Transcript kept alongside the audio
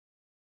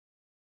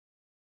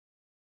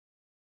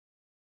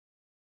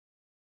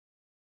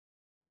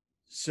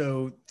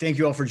So thank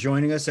you all for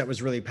joining us. That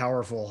was really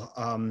powerful.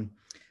 I'm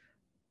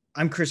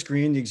Chris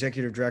Green, the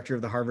Executive Director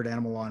of the Harvard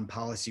Animal Law and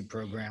Policy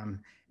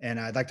Program, and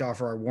I'd like to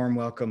offer our warm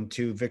welcome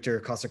to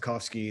Victor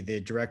Kossakowsky, the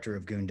Director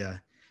of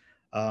GUNDA.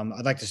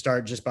 I'd like to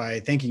start just by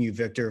thanking you,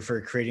 Victor, for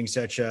creating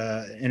such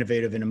an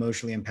innovative and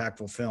emotionally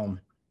impactful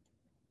film.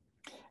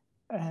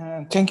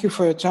 Thank you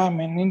for your time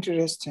and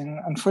interest. And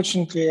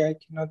unfortunately, I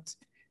cannot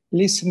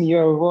listen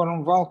your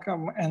warm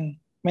welcome. And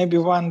maybe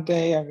one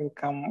day I will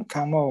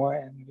come over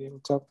and we'll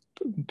talk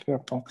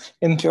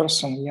in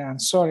person. Yeah, I'm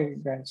sorry,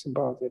 guys,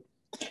 about it.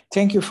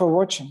 Thank you for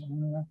watching.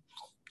 Yeah.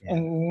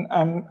 And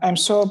I'm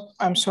so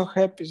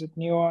happy that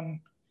Neon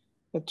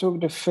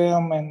took the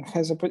film and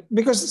has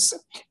because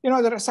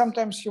there are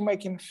sometimes you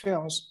making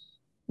films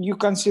you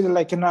consider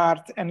like an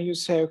art and you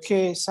say,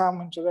 okay,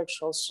 some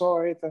intellectuals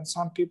saw it and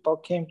some people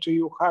came to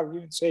you, hug you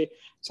and say,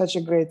 such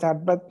a great art.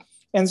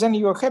 And then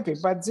you're happy.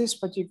 But this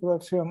particular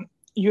film,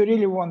 you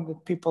really want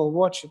that people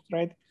watch it,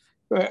 right?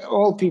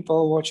 All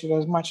people watch it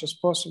as much as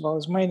possible,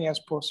 as many as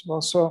possible.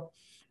 So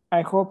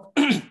I hope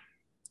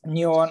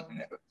Neon,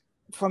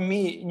 for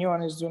me,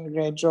 Neon is doing a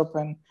great job,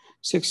 and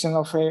 16th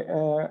of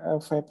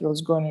April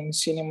is going in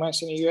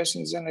cinemas in the US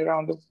and then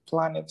around the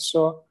planet.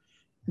 So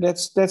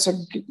that's a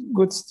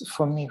good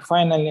for me.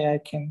 Finally, I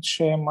can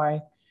share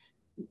my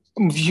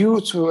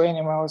view to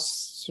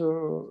animals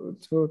to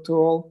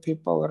all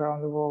people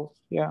around the world.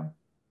 Yeah.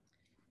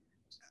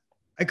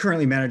 I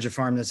currently manage a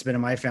farm that's been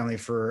in my family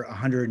for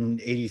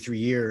 183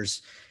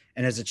 years.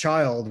 And as a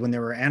child, when there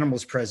were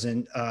animals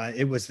present,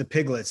 it was the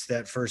piglets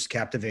that first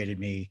captivated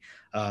me,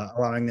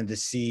 allowing me to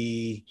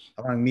see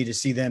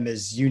them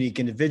as unique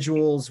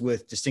individuals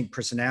with distinct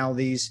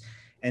personalities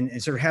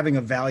and sort of having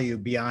a value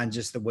beyond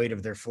just the weight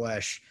of their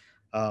flesh,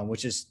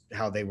 which is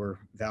how they were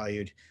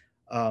valued.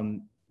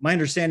 My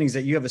understanding is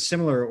that you have a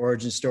similar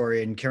origin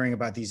story in caring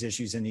about these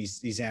issues and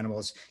these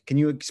animals. Can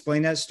you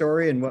explain that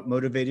story and what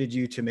motivated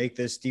you to make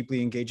this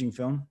deeply engaging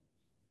film?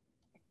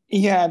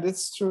 Yeah,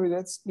 that's true.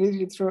 That's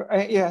really true.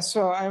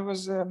 So I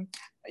was,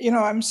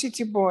 I'm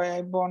city boy.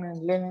 I born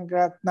in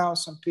Leningrad, now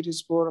St.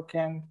 Petersburg,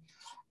 and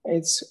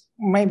it's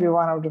maybe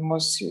one of the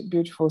most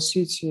beautiful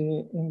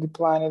city in the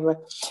planet.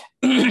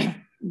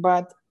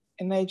 But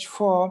in age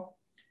 4,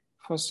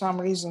 for some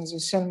reasons, they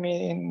sent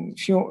me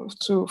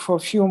for a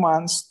few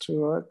months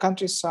to a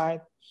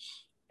countryside,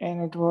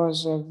 and it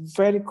was a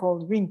very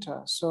cold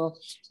winter. So,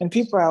 and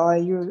people I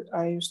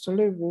used to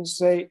live with,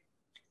 they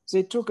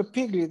took a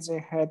piglet they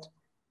had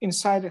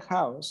inside the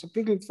house. The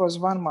piglet was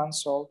 1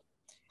 month old,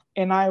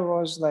 and I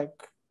was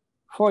like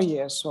 4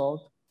 years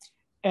old.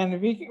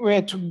 And we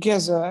were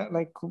together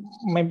like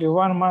maybe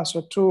 1 month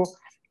or 2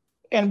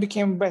 and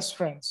became best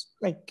friends,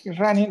 like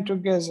running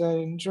together,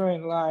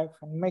 enjoying life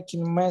and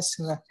making mess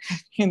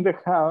in the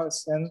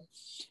house.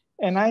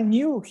 And I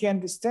knew he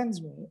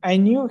understands me. I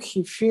knew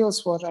he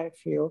feels what I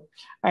feel.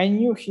 I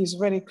knew he's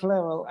very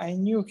clever. I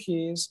knew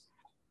he is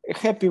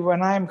happy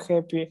when I'm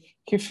happy.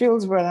 He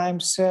feels when I'm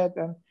sad.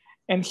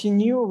 And he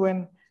knew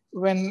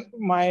when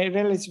my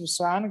relatives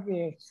are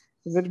angry,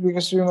 that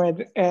because we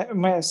made a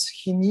mess,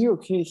 he knew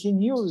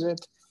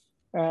that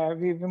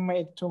we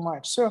made too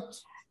much. So,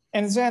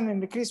 and then in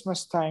the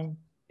Christmas time,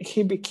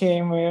 he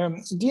became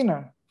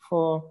dinner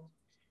for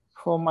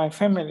my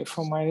family,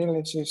 for my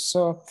relatives.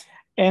 So,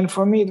 and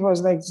for me, it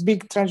was like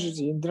big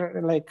tragedy.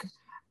 Like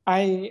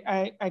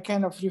I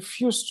kind of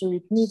refused to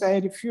eat meat. I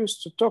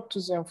refused to talk to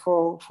them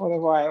for a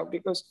while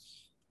because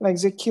like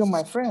they kill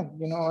my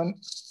friend,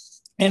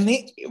 And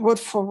what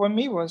for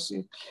me was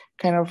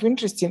kind of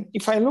interesting.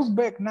 If I look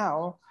back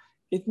now,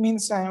 it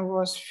means I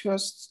was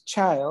first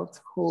child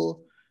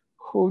who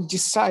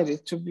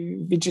decided to be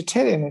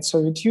vegetarian in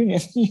Soviet Union.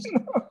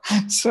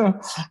 So,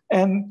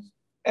 and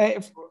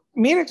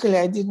miraculously,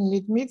 I didn't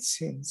eat meat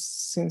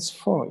since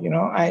 4.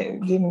 I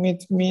didn't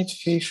eat meat,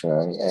 fish,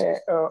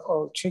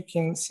 or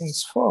chicken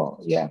since 4.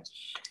 Yeah,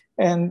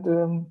 and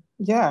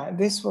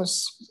this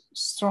was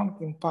strong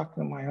impact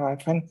in my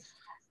life, and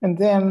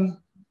then.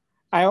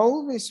 I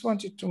always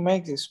wanted to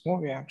make this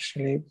movie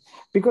actually,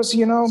 because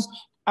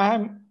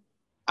I'm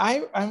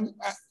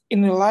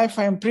in life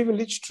I am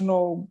privileged to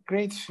know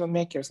great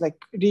filmmakers,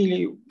 like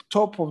really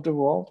top of the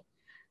world,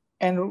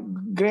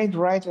 and great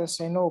writers.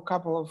 I know a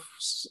couple of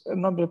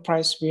Nobel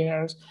Prize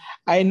winners.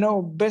 I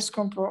know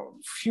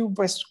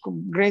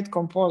great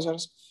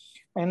composers.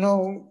 I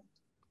know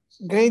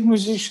great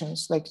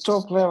musicians, like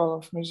top level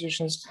of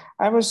musicians.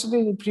 I was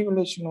really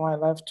privileged in my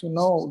life to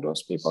know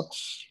those people,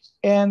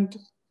 and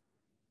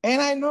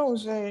I know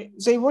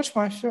they watched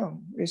my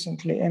film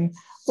recently and,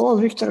 oh,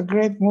 Victor,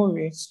 great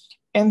movie.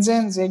 And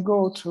then they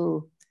go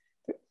to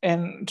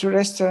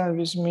restaurant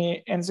with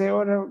me and they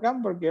order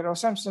hamburger or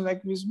something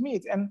like with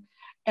meat. And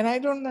I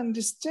don't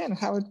understand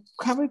how it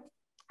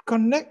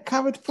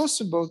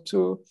possible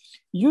to,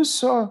 you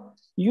saw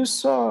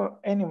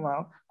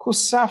animal who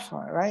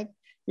suffer, right?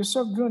 You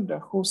saw Gunda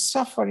who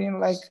suffering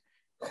like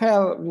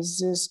hell with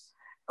this,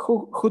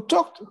 who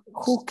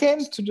came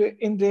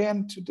in the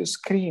end to the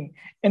screen,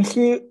 and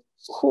who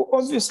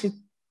obviously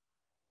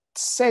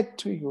said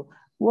to you,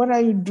 what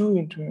are you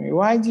doing to me?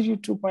 Why did you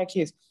take my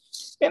kids?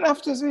 And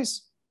after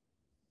this,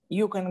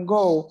 you can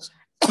go.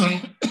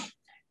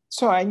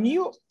 So I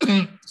knew,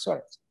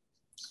 sorry.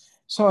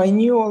 So I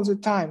knew all the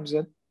time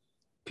that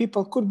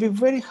people could be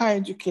very high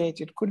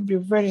educated, could be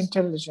very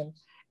intelligent,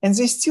 and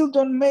they still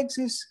don't make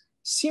this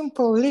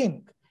simple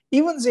link.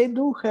 Even they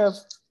do have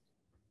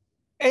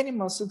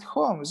animals at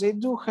home. They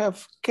do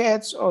have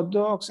cats or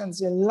dogs, and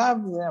they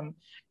love them,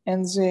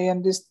 and they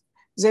understand.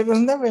 They will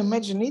never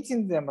imagine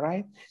eating them,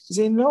 right?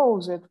 They know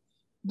that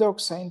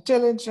dogs are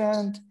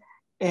intelligent,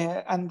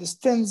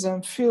 understand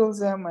them, feel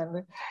them,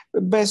 and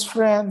best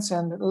friends,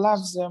 and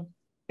love them,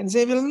 and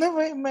they will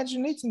never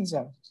imagine eating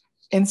them.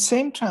 And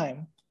same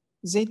time,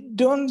 they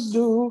don't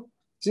do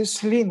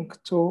this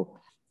link to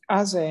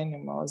other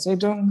animals. They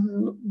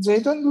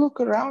don't look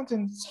around,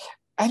 and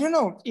I don't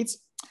know.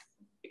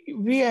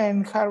 We are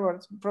in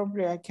Harvard.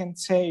 Probably I can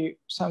say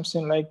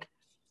something like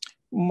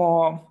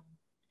more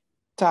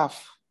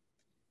tough.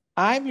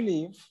 I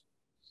believe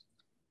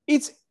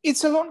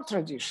it's a long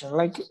tradition.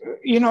 Like,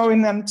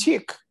 in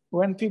antique,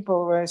 when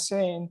people were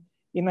saying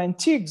in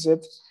antique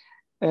that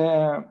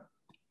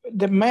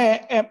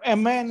a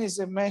man is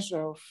a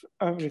measure of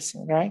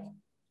everything, right?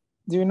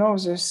 Do you know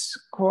this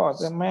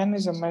quote? A man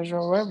is a measure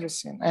of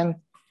everything.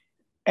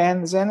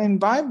 And then in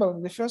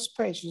Bible, the first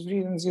page is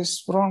written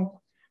this wrong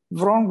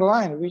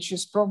line, which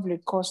is probably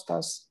cost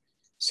us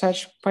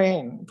such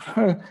pain.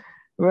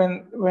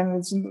 when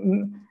it's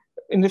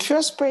in the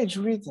first page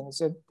written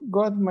that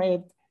God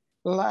made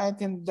light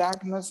and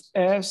darkness,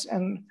 earth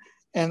and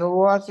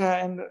water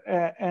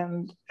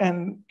and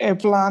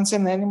plants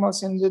and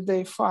animals. In the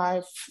day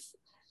 5,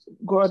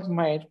 God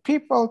made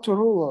people to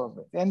rule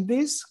over it. And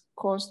this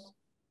cost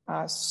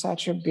us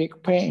such a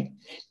big pain,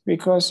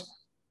 because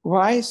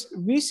why is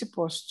we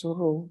supposed to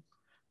rule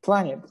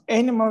planet?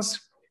 Animals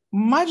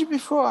much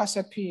before us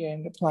appear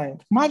in the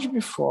planet, much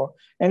before,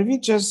 and we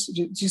just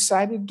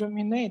decided to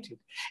dominate it.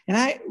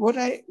 And what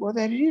I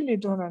really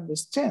don't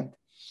understand.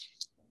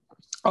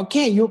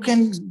 Okay, you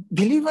can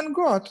believe in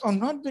God or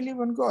not believe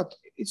in God.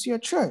 It's your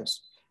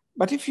choice.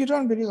 But if you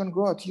don't believe in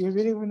God, you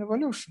believe in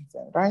evolution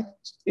then, right?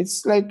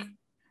 It's like,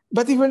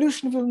 but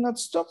evolution will not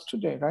stop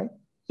today, right?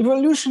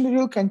 Evolution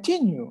will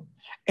continue.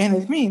 And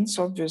it means,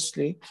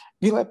 obviously,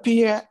 will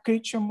appear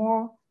creature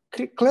more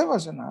clever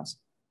than us,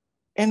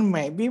 and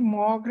maybe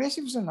more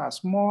aggressive than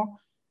us, more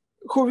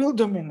who will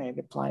dominate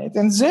the planet.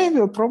 And they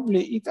will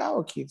probably eat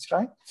our kids,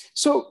 right?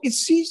 So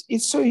it's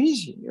so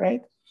easy,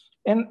 right?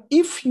 And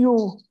if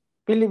you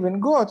believe in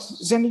God,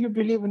 then you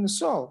believe in the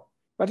soul.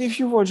 But if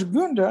you watch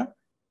Gunda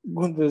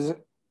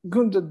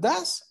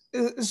does,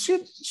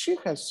 she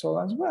has soul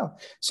as well.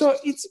 So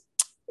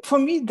for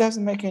me, it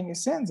doesn't make any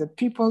sense that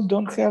people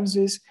don't have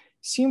this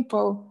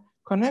simple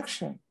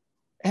connection.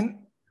 And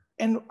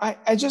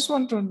I just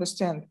want to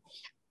understand,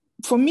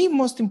 for me,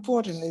 most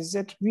important is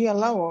that we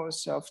allow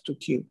ourselves to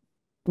kill.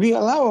 We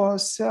allow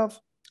ourselves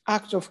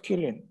act of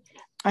killing.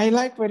 I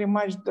like very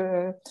much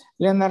the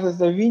Leonardo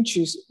da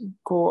Vinci's,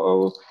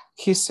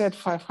 he said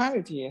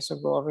 500 years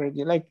ago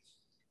already, like,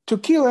 to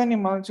kill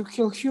animal, to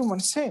kill human,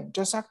 same,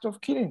 just act of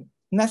killing,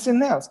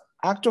 nothing else,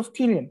 act of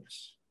killing.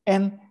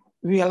 And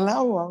we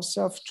allow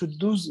ourselves to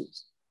do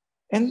this.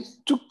 And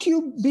to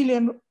kill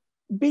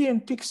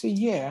billion pigs a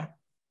year,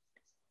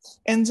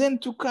 and then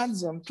to cut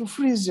them, to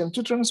freeze them,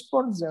 to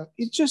transport them,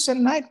 it's just a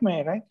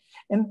nightmare, right?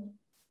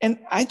 And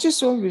I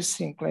just always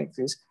think like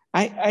this.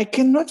 I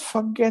cannot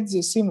forget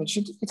this image.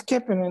 It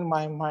kept in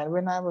my mind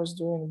when I was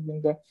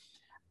doing it.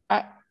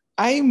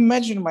 I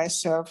imagine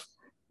myself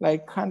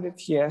like 100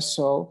 years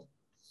old,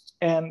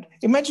 and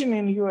imagine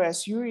in the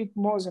US, you eat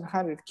more than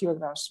 100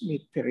 kilograms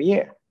meat per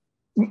year.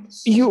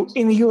 You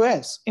in the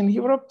US, in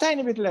Europe,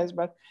 tiny bit less,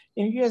 but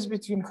in the US,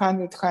 between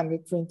 100,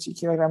 120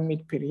 kilogram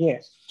meat per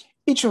year.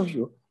 Each of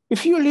you,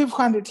 if you live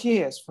 100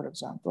 years, for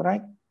example,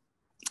 right?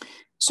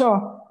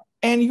 So,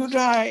 and you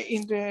die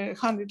in the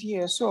 100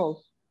 years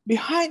old,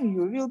 behind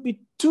you will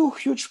be 2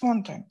 huge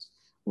mountains,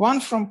 one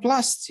from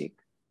plastic,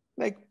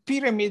 like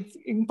pyramid,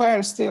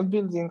 Empire State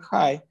Building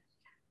high,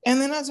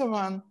 and another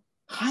one,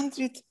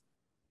 100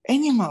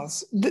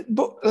 animals,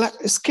 like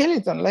a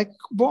skeleton, like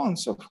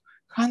bones of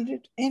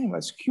 100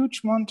 animals,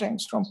 huge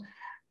mountains from,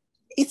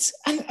 it's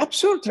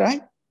absurd,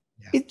 right?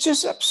 Yeah. It's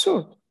just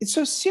absurd. It's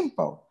so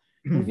simple.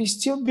 And we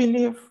still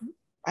believe,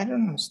 I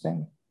don't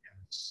understand.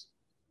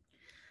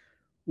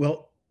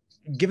 Well,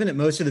 given that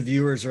most of the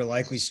viewers are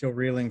likely still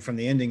reeling from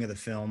the ending of the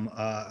film,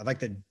 I'd like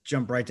to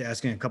jump right to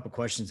asking a couple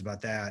questions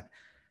about that.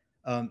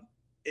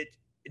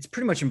 It's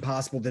pretty much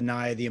impossible to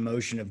deny the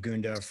emotion of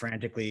Gunda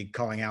frantically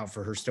calling out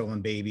for her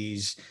stolen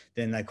babies,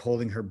 then like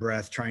holding her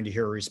breath, trying to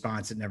hear a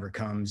response that never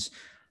comes.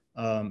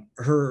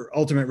 Her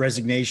ultimate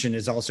resignation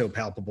is also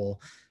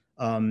palpable.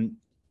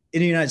 In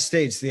the United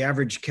States, the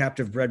average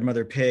captive bred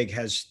mother pig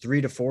has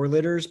 3 to 4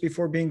 litters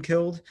before being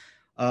killed.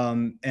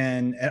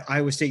 And at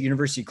Iowa State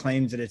University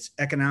claims that it's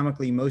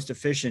economically most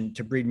efficient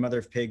to breed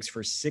mother pigs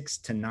for 6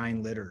 to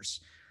 9 litters.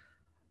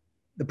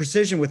 The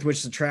precision with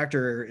which the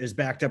tractor is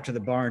backed up to the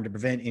barn to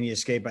prevent any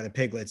escape by the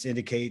piglets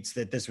indicates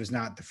that this was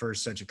not the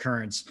first such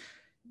occurrence.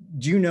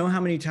 Do you know how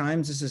many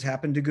times this has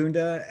happened to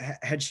Gunda?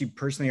 Had she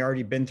personally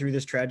already been through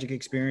this tragic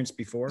experience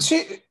before?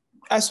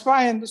 As far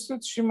I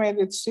understood, she made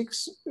it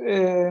six.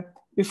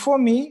 Before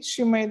me,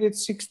 she made it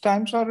 6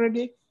 times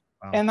already.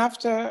 Wow. And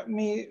after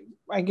me,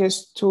 I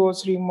guess 2 or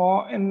 3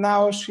 more. And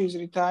now she's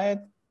retired.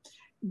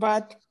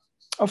 But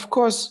of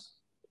course,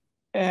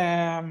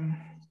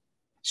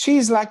 she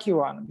is lucky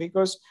one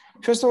because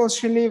first of all,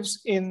 she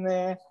lives in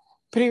a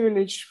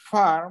privileged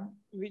farm,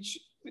 which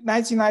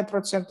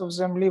 99% of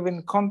them live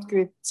in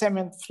concrete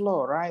cement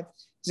floor, right?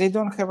 They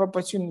don't have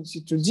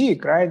opportunity to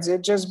dig, right? They're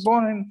just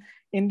born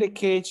in the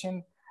cage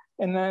and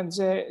then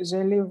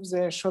they live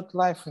their short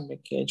life in the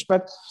cage.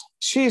 But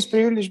she is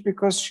privileged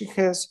because she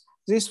has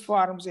this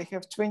farm. They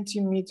have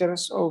 20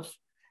 meters of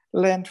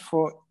land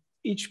for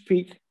each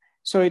pig.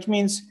 So it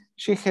means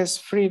she has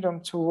freedom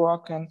to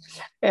walk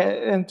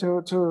and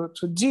to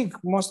dig.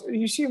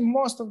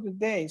 Most of the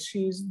day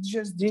she's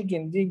just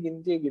digging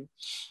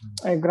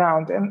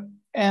ground.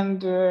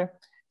 And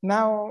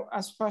now,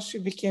 as far as she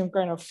became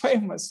kind of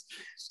famous,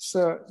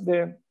 so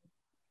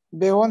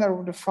the owner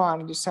of the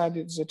farm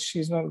decided that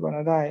she's not going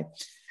to die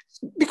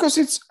because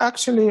it's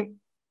actually,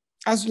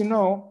 as you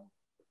know,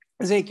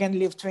 they can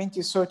live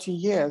 20, 30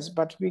 years,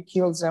 but we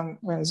kill them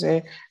when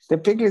the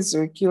piglets,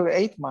 we kill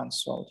 8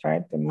 months old,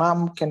 right? The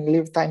mom can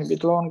live a tiny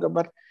bit longer,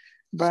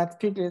 but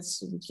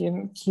piglets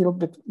can kill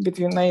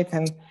between 8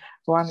 and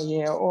 1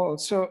 year old.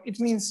 So it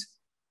means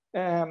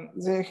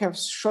they have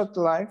short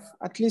life.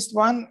 At least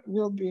one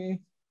will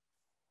be,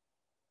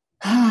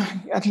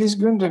 at least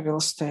Gunda will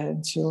stay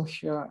until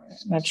her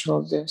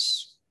natural death.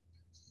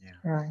 Yeah.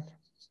 Right.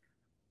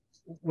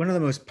 One of the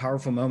most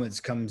powerful moments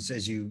comes,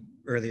 as you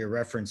earlier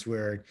referenced,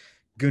 where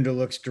Gunda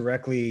looks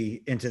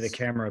directly into the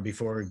camera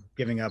before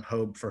giving up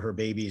hope for her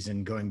babies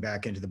and going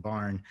back into the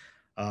barn.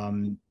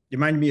 It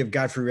reminded me of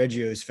Godfrey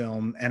Reggio's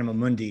film Animal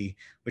Mundi,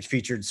 which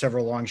featured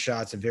several long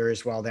shots of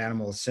various wild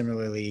animals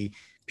similarly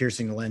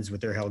piercing the lens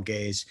with their held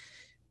gaze.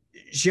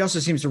 She also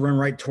seems to run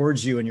right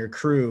towards you and your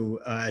crew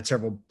at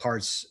several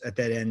parts at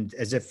that end,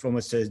 as if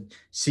almost to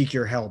seek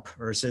your help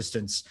or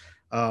assistance.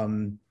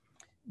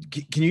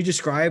 Can you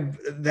describe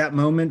that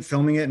moment,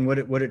 filming it, and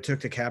what it took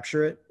to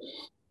capture it?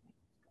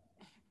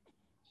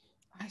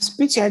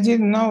 I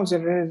didn't know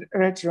that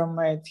Reggio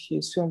made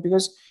his film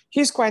because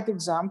he's quite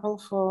example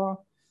for.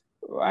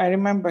 I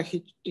remember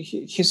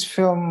his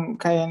film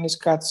Kayanis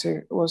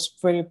Katsi was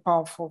very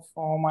powerful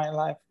for my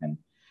life,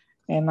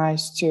 and I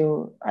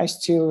still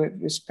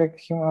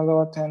respect him a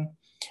lot. And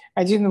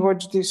I didn't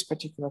watch this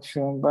particular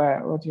film,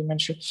 but what you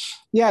mentioned,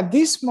 yeah,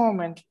 this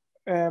moment,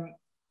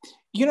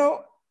 you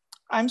know,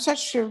 I'm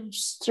such a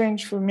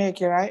strange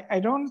filmmaker. I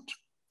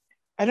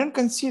don't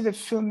consider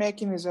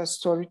filmmaking as a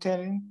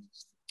storytelling.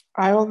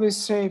 I always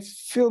say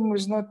film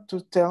is not to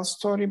tell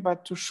story,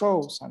 but to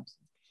show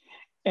something.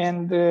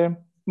 And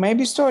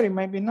maybe story,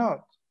 maybe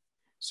not.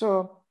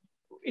 So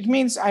it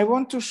means I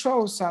want to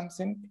show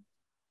something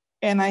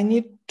and I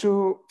need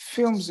to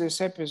film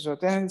this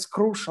episode, and it's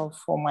crucial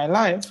for my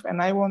life,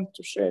 and I want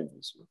to share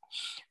this with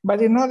you.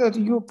 But in order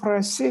you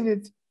proceed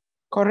it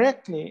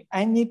correctly,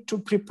 I need to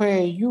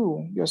prepare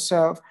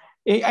yourself.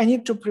 I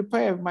need to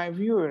prepare my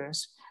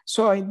viewers.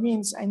 So it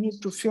means I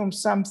need to film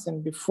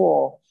something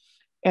before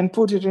and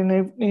put it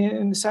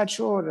in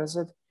such order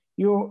that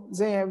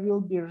they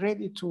will be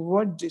ready to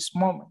watch this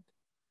moment.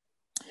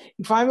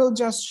 If I will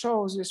just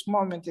show this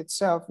moment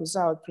itself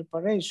without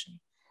preparation,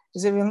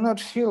 they will not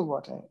feel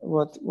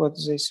what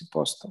they're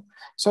supposed to.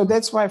 So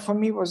that's why for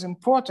me it was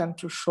important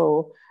to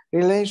show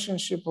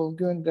relationship of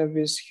Gunda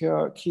with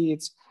her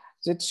kids,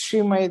 that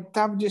she made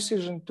tough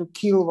decision to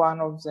kill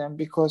one of them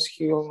because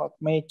he will not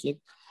make it.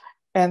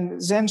 And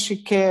then she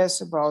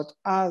cares about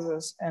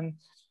others,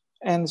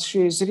 and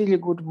she is really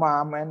good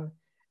mom,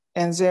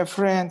 and they're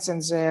friends,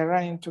 and they're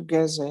running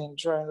together,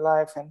 enjoying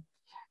life,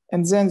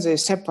 and then they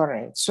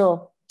separate.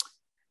 So,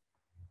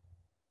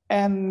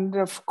 and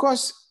of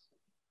course,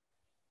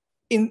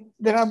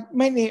 there are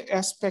many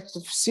aspects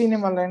of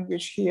cinema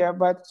language here,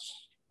 but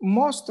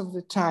most of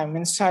the time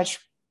in such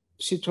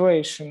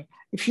situation,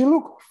 if you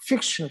look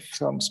fiction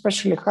films,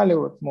 especially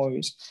Hollywood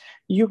movies,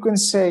 you can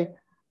say,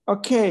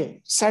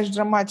 okay, such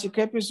dramatic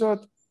episode,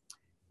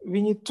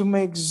 we need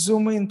to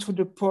zoom into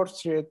the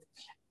portrait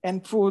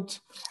and put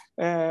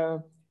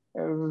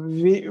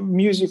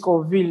music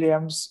of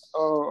Williams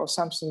or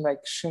something like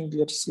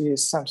Schindler's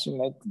List, something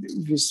like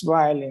with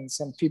violins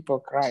and people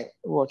cry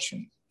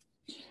watching.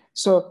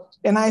 So,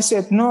 and I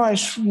said, no, I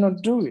should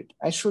not do it.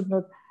 I should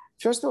not.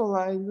 First of all,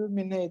 I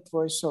illuminate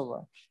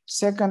voiceover.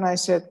 Second, I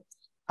said,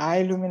 I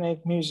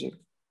illuminate music.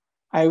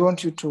 I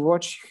want you to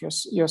watch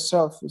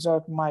yourself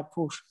without my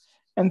push.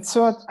 And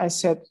third, I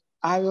said,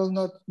 I will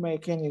not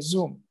make any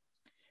zoom.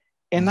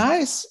 And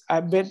I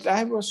bet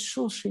I was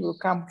sure she will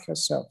come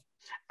herself.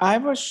 I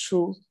was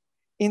sure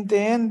in the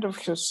end of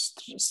her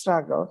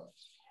struggle,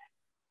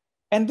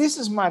 and this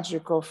is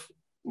magic of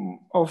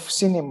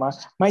cinema.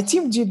 My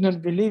team did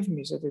not believe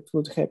me that it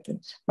would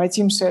happen. My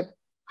team said,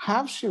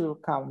 how she will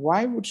come?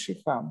 Why would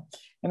she come?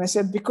 And I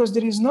said, because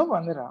there is no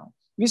one around.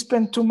 We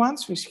spent 2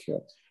 months with her.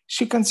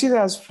 She considers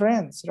us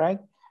friends, right?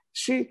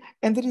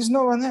 And there is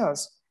no one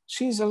else.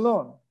 She is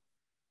alone.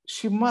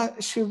 She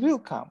will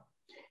come.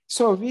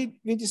 So we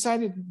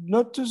decided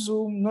not to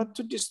zoom, not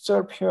to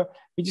disturb her.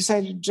 We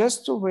decided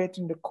just to wait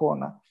in the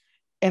corner.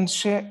 And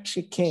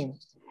she came.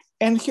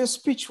 And her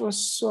speech was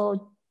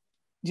so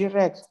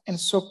direct and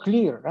so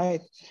clear,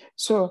 right?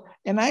 So,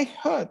 and I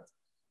heard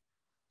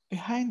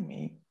behind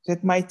me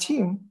that my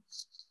team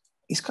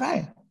is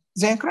crying.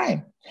 They're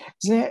crying.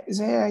 They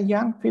are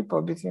young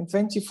people between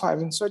 25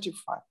 and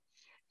 35.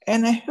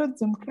 And I heard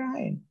them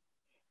crying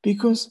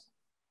because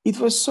it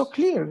was so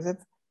clear that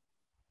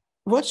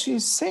what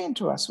she's saying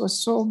to us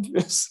was so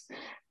obvious.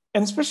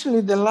 And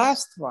especially the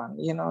last one,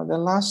 you know, the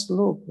last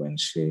look when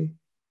she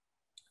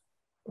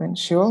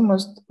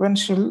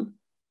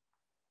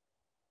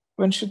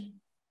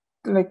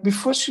like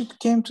before she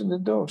came to the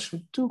door,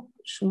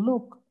 she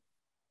looked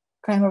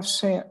kind of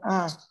saying,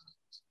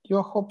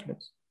 you're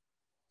hopeless.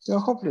 You're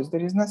hopeless.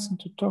 There is nothing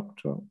to talk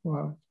to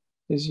about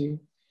as you.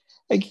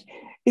 Like,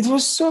 it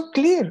was so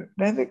clear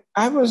that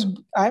I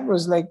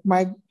was like,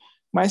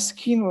 my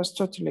skin was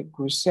totally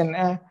goose.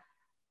 And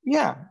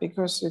yeah,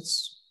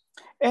 because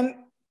and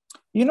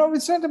you know,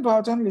 it's not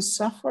about only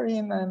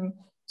suffering and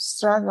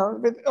struggle,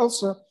 but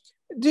also,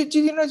 did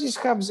you notice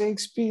how they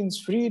experience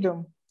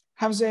freedom?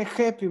 How they're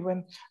happy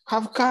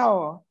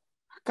how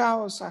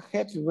cows are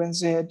happy when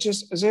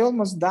they're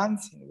almost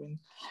dancing.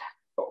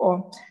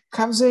 Or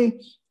how the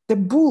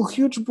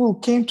huge bull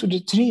came to the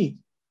tree,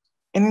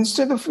 and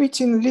instead of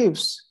eating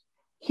leaves,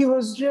 he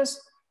was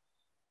just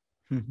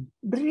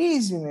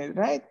breathing it,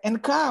 right? And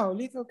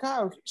little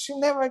cow, she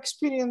never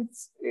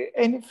experienced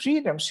any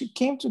freedom. She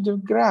came to the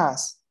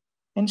grass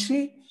and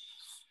she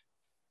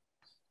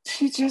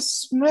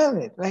just smelled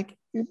it, like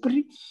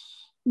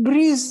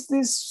breathes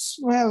this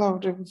smell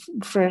of the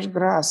fresh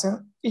grass.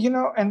 And, you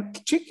know,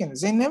 and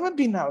chickens, they never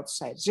been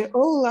outside. Their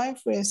whole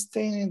life were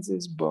staying in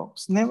this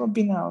box, never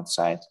been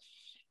outside.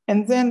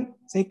 And then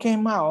they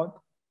came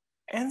out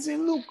and they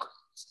look.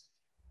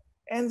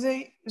 And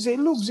they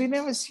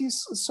never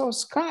saw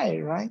sky,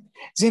 right?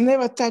 They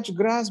never touched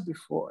grass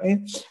before.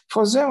 And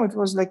for them, it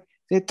was like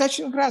they're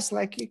touching grass,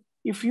 like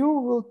if you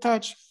will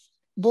touch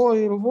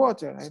boiled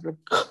water, right?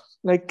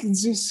 Like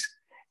these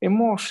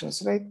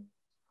emotions, right?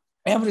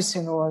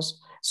 Everything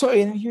was. So,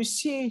 and you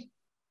see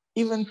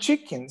even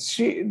chickens,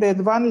 that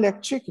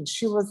one-leg chicken,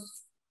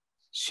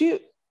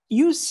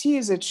 you see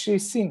that she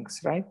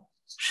thinks, right?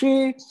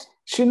 She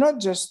not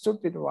just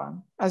stupid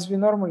one, as we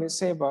normally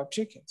say about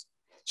chickens.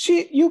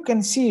 You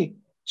can see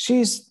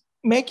she's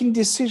making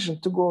decision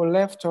to go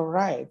left or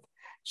right.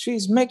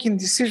 She's making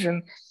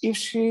decision if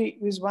she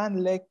with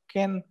one leg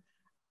can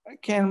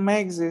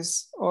make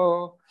this,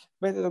 or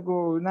better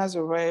go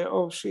another way,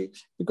 or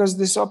because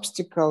this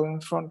obstacle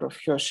in front of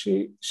her,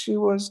 she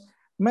was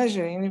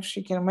measuring if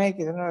she can make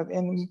it or not.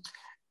 And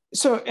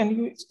so,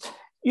 and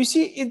you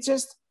see, it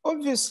just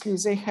obviously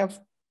they have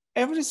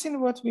everything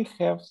what we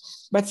have,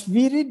 but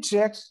we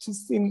reject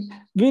this.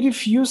 We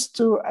refuse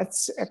to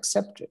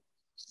accept it.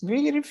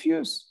 We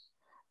refuse.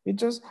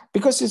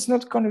 Because it's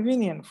not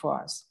convenient for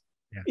us.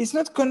 Yeah. It's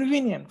not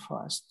convenient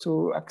for us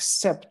to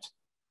accept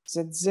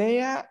that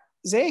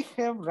they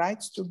have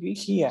rights to be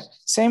here,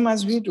 same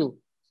as we do.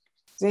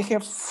 They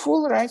have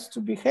full rights to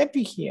be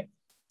happy here,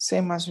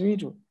 same as we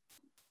do.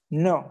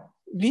 No,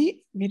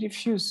 we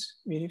refuse.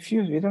 We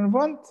refuse. We don't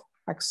want to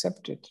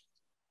accept it.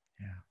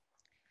 Yeah.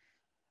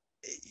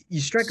 You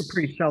strike a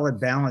pretty solid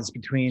balance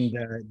between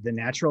the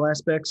natural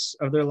aspects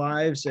of their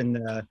lives and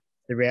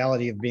the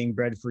reality of being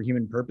bred for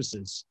human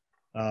purposes.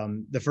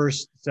 The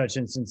first such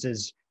instance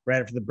is right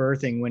after the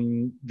birthing,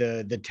 when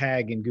the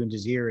tag in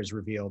GUNDA's ear is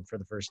revealed for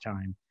the first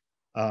time.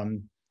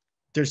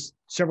 There's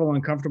several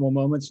uncomfortable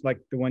moments, like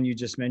the one you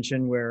just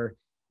mentioned, where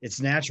it's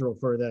natural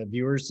for the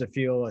viewers to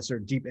feel a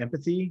sort of deep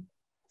empathy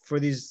for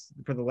the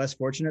less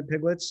fortunate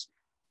piglets,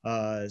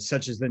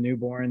 such as the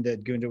newborn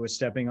that GUNDA was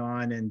stepping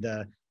on, and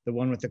the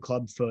one with the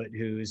club foot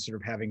who's sort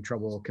of having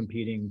trouble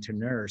competing to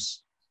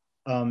nurse.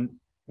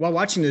 While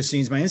watching those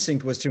scenes, my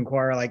instinct was to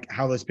inquire like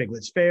how those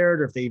piglets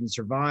fared or if they even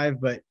survived.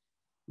 But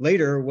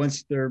later,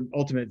 once their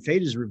ultimate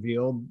fate is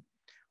revealed,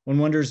 one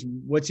wonders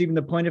what's even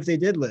the point if they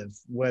did live,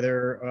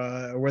 whether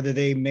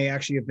they may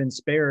actually have been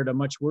spared a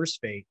much worse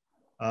fate.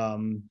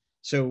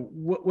 So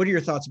what are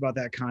your thoughts about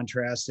that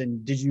contrast?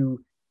 And did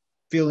you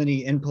feel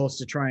any impulse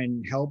to try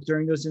and help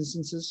during those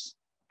instances?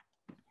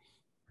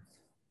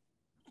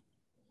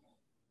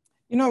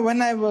 You know,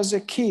 when I was a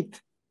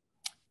kid,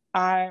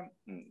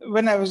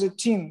 when I was a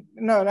teen,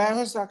 no, I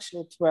was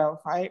actually 12.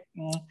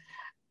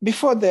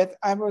 Before that,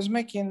 I was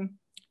making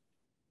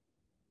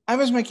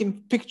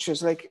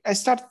pictures. Like I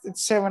started at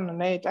 7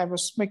 and 8. I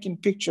was making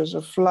pictures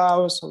of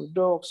flowers, of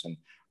dogs, and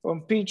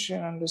on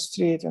pigeon on the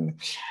street. And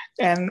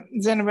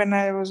then when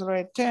I was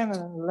like 10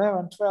 and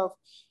 11, 12,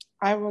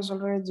 I was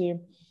already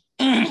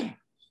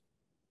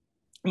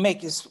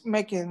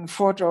making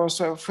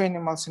photos of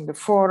animals in the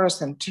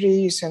forest and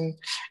trees and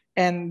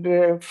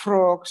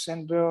frogs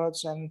and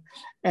birds and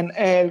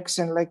elks,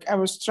 and like I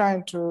was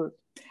trying to.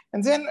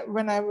 And then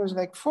when I was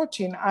like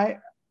 14,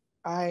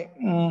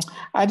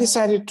 I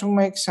decided to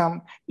make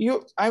some.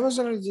 I was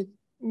already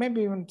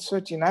maybe even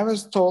 13. I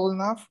was tall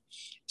enough,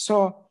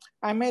 so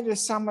I made a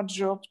summer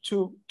job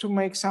to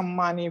make some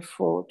money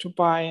to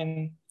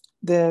buy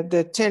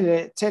the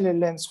tele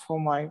lens for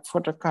my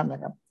photo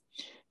camera.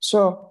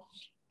 So,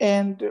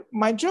 and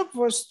my job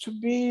was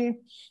to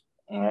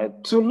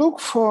look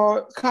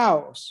for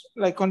cows,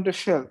 like on the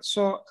field.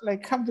 So,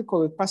 like, how do you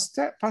call it?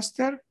 Pastor?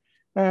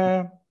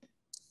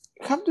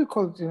 How do you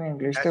call it in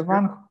English? Pastor? The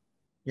one.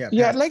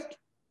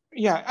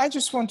 Yeah. I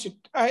just wanted.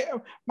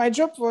 My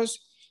job was,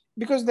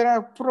 because there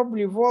are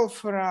probably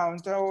wolves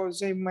around, or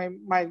they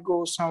might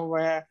go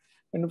somewhere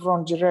in the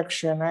wrong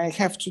direction. I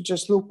have to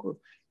just look.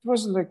 It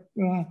was like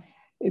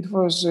it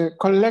was a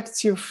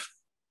collective.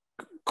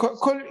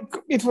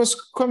 It was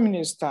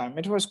communist time.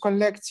 It was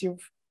collective.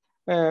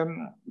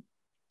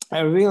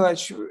 A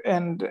village,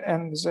 and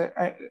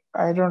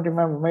I don't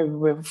remember, maybe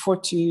we have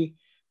 40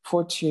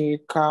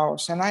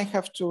 cows, and I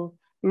have to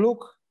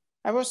look.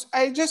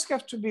 I just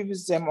have to be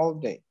with them all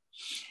day.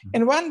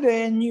 And one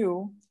day I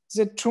knew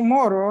that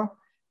tomorrow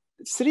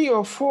 3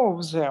 or 4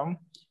 of them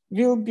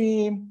will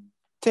be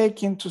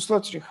taken to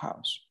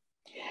slaughterhouse.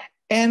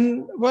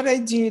 And what I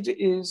did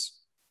is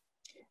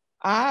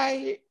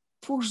I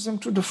pushed them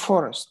to the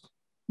forest.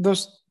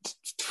 Those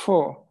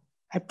 4,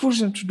 I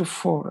pushed them to the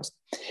forest.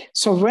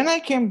 So when I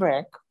came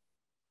back,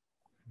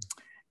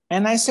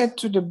 and I said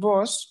to the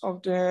boss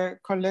of the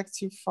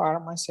collective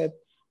farm, I said,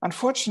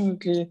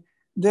 unfortunately,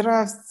 there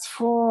are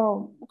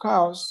 4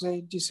 cows,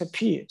 they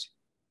disappeared.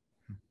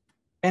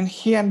 And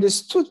he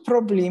understood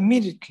probably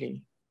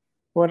immediately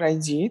what I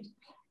did.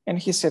 And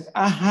he said,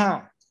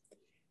 aha,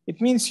 it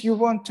means you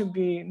want to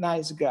be a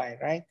nice guy,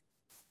 right?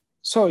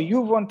 So you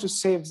want to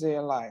save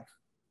their life.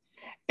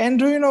 And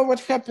do you know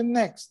what happened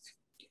next?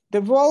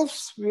 The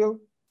wolves will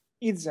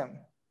eat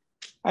them.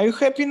 Are you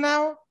happy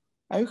now?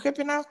 Are you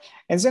happy now?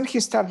 And then he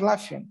started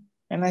laughing.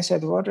 And I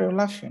said, what are you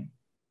laughing?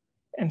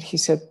 And he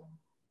said,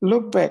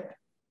 look back.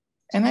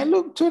 And I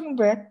turned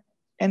back,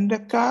 and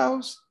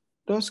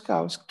those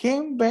cows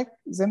came back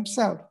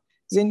themselves.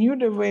 They knew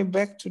the way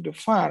back to the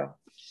farm.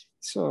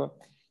 So,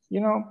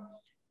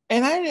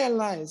 and I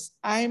realized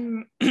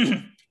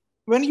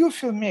when you're a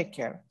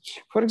filmmaker,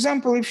 for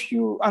example, if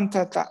you on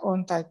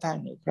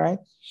Titanic, right?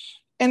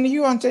 And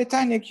you on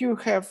Titanic, you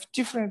have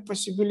different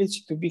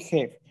possibility to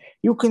behave.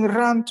 You can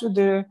run to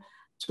the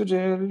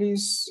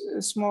least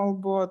small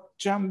boat,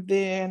 jump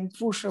there and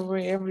push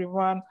away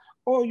everyone,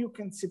 or you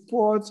can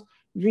support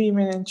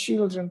women and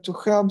children to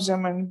help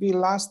them and be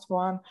last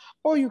one,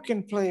 or you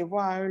can play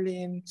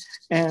violin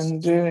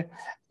and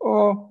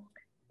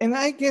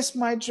I guess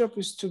my job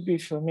is to be a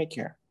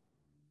filmmaker.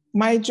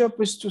 My job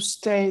is to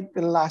stay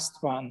the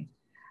last one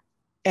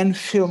and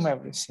film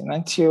everything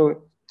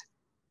until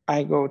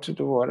I go to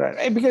the water,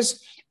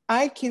 because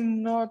I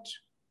cannot.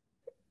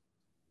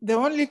 The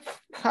only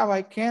how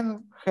I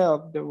can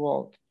help the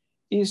world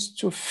is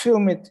to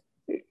film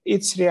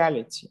its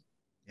reality.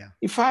 Yeah.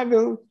 If I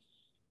will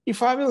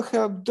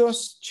help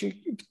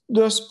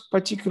those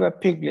particular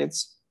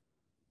piglets,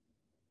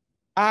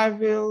 I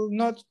will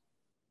not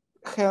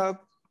help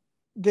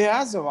the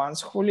other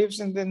ones who lives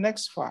in the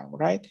next farm,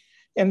 right?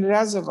 And the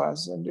other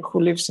ones who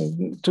lives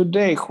in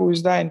today, who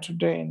is dying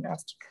today and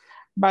after.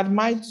 But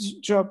my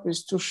job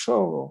is to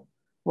show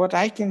what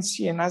I can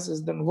see and others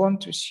don't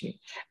want to see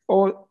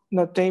or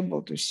not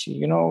able to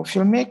see.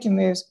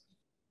 Filmmaking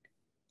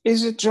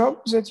is a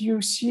job that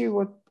you see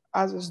what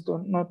others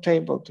not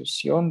able to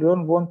see or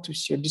don't want to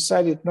see or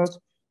decided not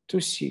to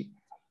see.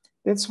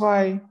 That's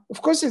why,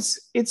 of course,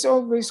 it's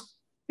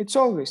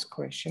always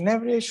question.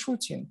 Every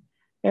shooting,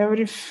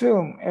 every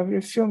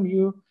film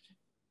you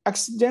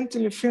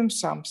accidentally film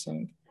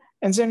something,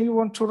 and then you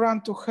want to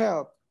run to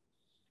help.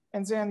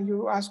 And then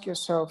you ask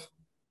yourself,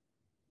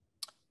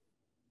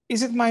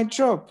 is it my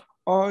job,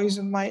 or is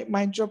it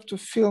my job to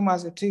film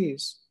as it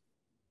is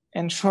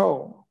and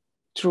show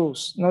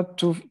truth, not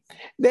to,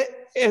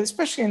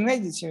 especially in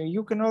editing,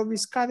 you can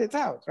always cut it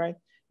out, right?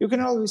 You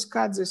can always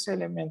cut this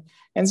element.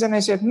 And then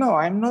I said, no,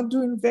 I'm not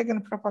doing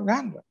vegan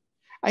propaganda.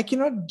 I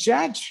cannot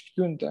judge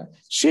GUNDA.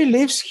 She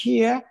lives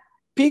here,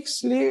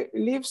 pigs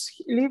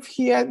live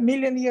here a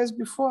million years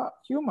before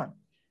human.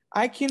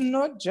 I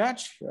cannot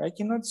judge her. I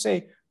cannot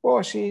say,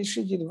 oh, she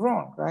did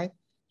wrong, right?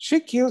 She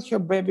killed her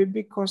baby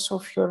because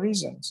of her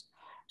reasons.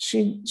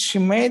 She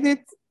made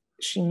it.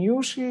 She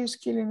knew she is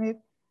killing it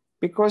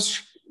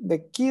because the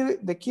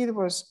kid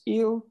was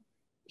ill.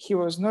 He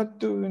was not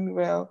doing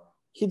well.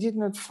 He did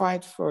not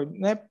fight for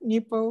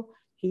nipple.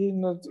 He did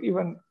not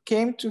even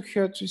came to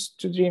her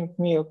to drink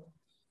milk.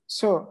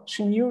 So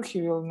she knew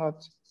he will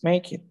not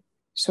make it.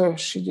 So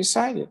she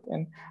decided,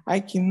 and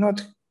I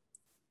cannot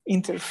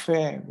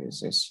interfere with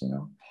this,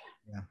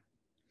 Yeah.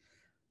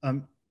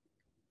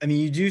 I mean,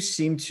 you do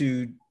seem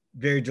to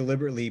very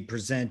deliberately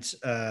present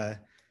an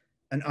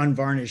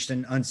unvarnished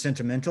and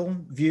unsentimental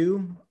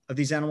view of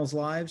these animals'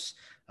 lives,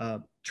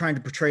 trying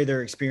to portray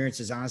their experience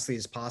as honestly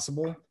as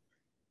possible.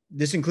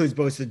 This includes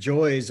both the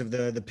joys of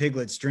the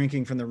piglets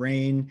drinking from the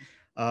rain,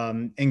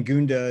 and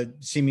Gunda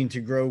seeming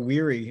to grow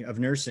weary of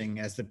nursing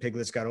as the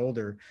piglets got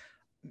older.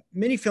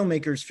 Many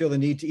filmmakers feel the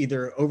need to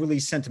either overly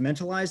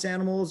sentimentalize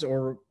animals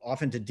or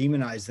often to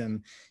demonize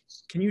them.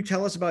 Can you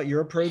tell us about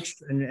your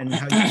approach and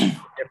how it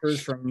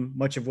differs from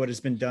much of what has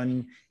been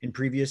done in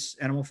previous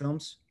animal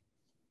films?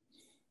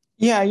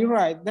 Yeah, you're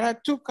right. There are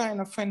two kinds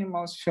of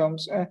animals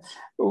films.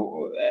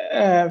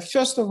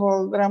 First of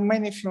all, there are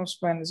many films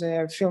when they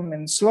are filmed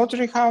in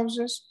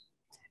slaughterhouses.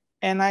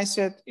 And I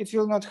said, it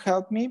will not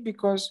help me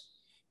because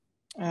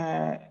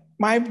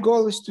my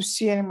goal is to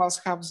see animals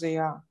how they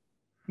are.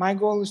 My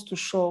goal is to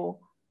show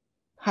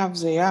how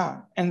they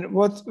are. And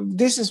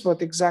this is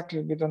what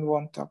exactly we don't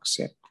want to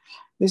accept.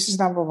 This is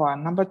number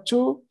one. Number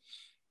two,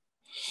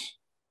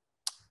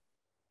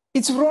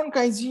 it's a wrong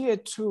idea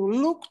to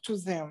look to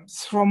them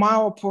from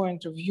our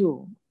point of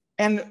view.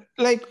 And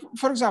like,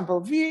 for example,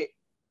 we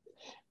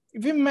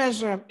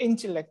measure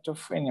intellect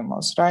of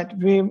animals, right?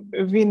 We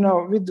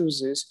do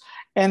this.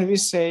 And we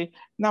say,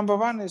 number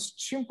one is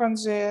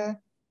chimpanzee,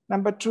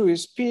 number two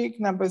is pig,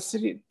 number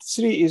three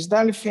is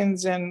dolphin,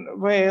 then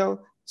whale,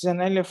 then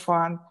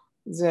elephant,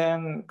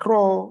 then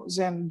crow,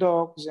 then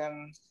dog,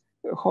 then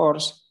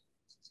horse.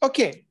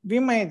 Okay, we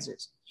made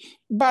this.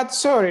 But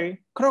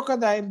sorry,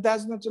 crocodile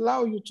does not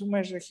allow you to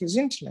measure his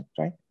intellect,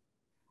 right?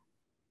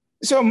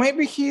 So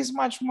maybe he is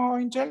much more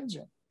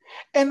intelligent.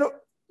 And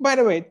by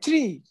the way,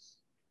 tree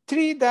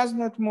does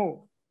not move.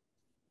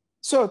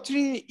 So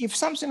tree, if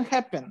something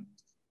happened,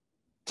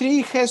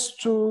 tree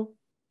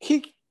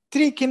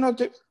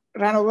cannot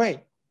run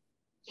away.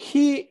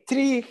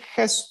 Tree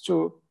has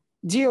to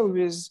deal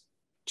with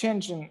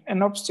changing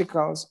and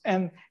obstacles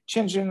and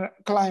changing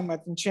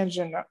climate and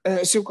changing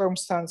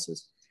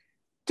circumstances.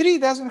 Tree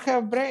doesn't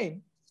have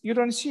brain. You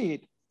don't see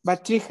it,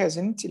 but tree has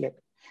an intellect.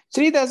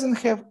 Tree doesn't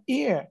have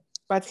ear,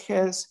 but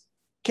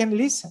can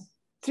listen.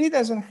 Tree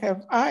doesn't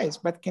have eyes,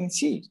 but can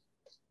see.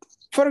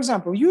 For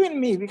example, you and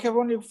me, we have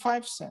only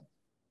 5 cents.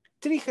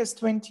 Tree has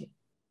 20.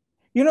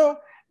 You know,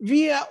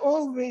 we are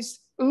always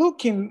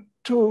looking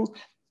to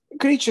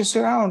creatures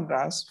around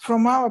us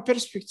from our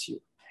perspective.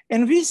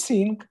 And we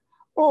think,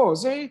 oh,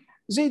 they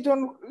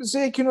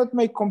cannot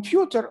make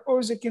computer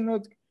or they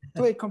cannot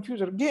play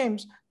computer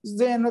games.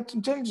 They are not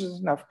intelligent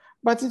enough.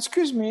 But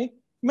excuse me,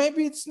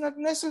 maybe it's not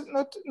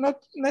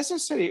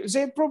necessary.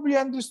 They probably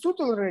understood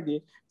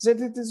already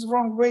that it is the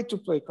wrong way to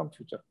play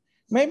computer.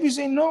 Maybe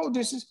they know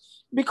this is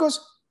because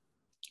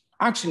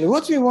actually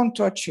what we want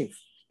to achieve,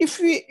 if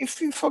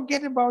we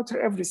forget about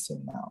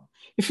everything now,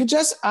 if you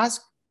just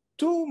ask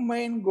two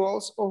main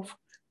goals of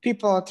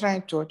people are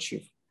trying to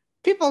achieve,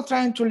 people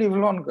trying to live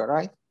longer,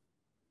 right?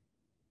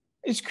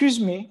 Excuse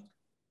me,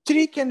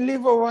 tree can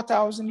live over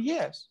 1,000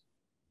 years.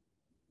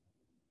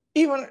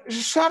 Even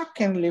shark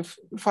can live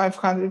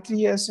 500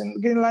 years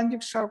and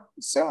Greenlandic shark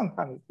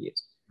 700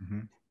 years.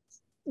 Mm-hmm.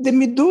 The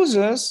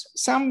medusas,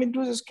 some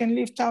medusas can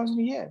live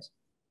 1,000 years.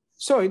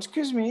 So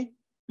excuse me,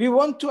 we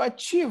want to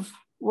achieve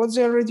what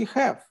they already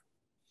have.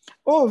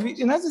 Oh,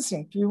 another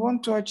thing we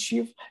want to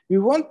achieve, we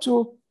want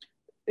to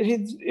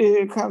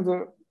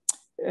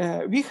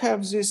we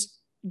have this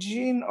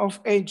gene of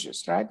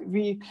ages, right?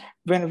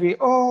 When we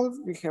old,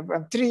 we have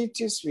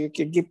arthritis, we have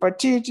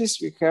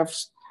hepatitis, we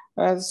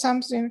have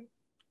something.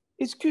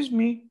 Excuse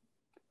me,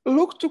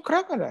 look to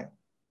crocodile.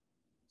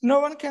 No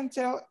one can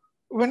tell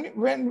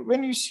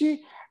when you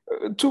see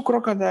two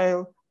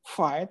crocodile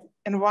fight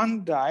and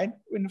one died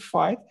in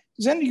fight,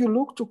 then you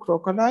look to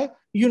crocodile,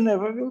 you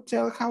never will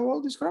tell how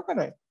old is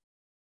crocodile.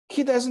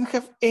 He doesn't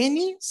have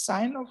any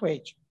sign of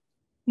age,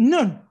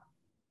 none.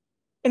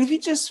 And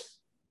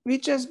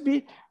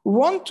we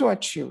want to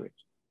achieve it.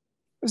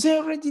 They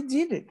already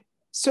did it.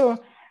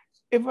 So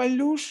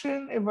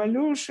evolution,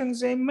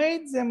 they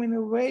made them in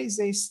a way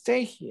they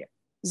stay here.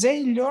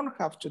 They learn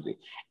how to do it.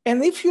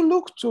 And if you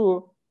look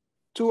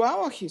to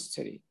our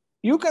history,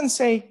 you can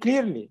say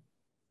clearly,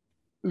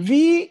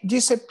 we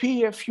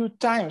disappear a few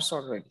times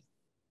already,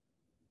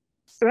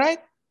 right?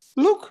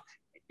 Look,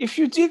 if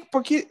you dig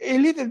a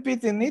little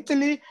bit in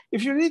Italy,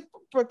 if you dig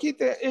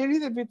a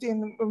little bit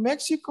in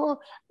Mexico,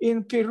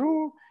 in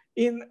Peru,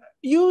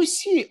 you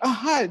see,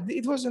 aha,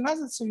 it was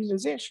another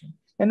civilization.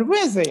 And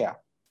where they are?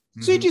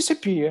 Mm-hmm. They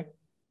disappear.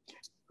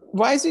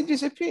 Why they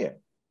disappear?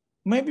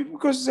 Maybe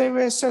because they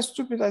were so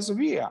stupid as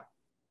we are.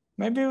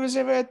 Maybe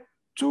they were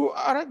too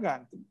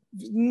arrogant,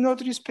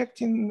 not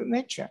respecting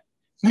nature.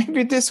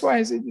 Maybe that's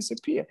why they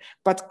disappear.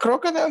 But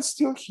crocodiles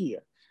still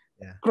here.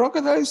 Yeah.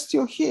 Crocodiles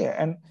still here,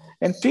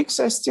 and pigs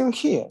are still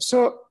here.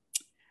 So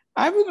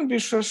I wouldn't be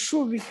so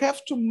sure we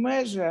have to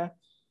measure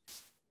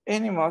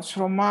animals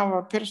from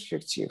our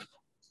perspective.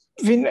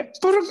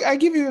 I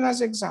give you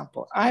another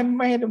example. I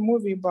made a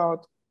movie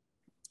about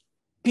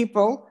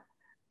people.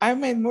 I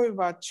made a movie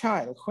about a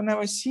child who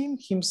never seen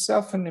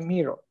himself in the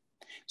mirror.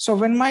 So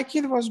when my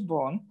kid was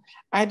born,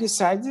 I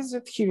decided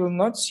that he will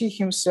not see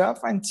himself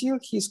until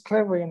he's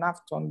clever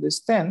enough to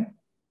understand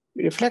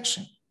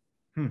reflection.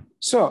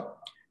 So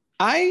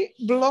I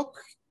block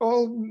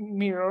all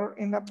mirror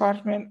in the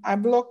apartment.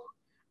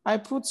 I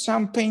put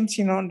some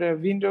painting on the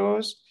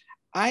windows.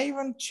 I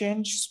even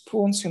changed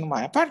spoons in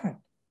my apartment.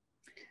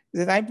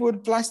 That I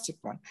put plastic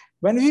one.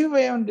 When we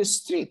were on the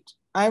street,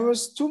 I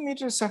was 2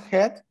 meters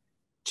ahead,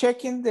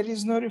 checking there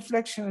is no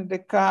reflection in the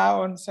car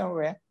or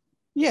somewhere.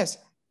 Yes.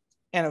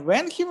 And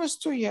when he was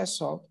 2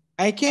 years old,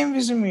 I came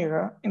with a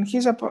mirror in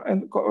his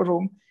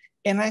room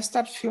and I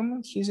started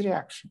filming his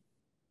reaction.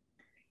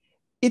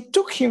 It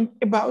took him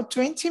about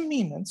 20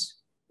 minutes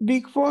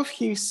before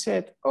he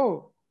said,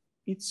 oh,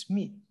 it's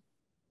me.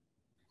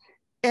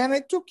 And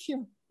it took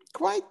him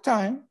quite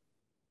time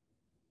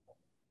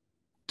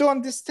to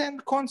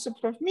understand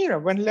concept of mirror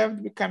when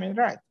left becoming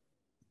right.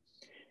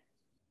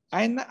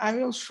 I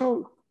will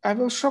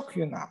shock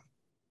you now.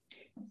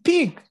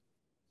 Pig,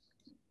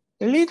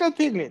 a little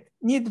piglet,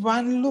 need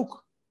one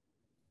look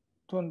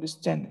to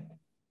understand it.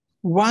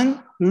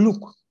 One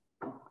look.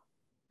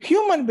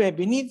 Human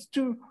baby needs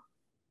to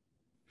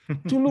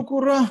look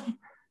around.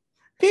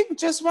 Pig,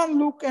 just one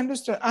look,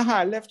 understand.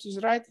 Aha, left is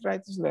right,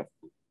 right is left.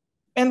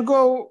 And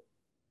go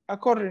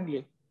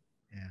accordingly.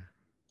 Yeah.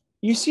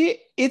 You see,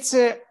 it's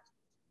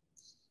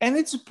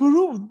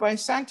proved by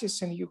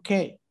scientists in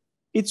UK.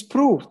 It's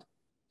proved.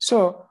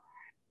 So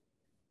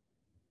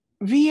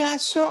we are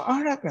so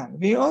arrogant.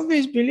 We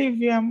always believe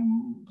we are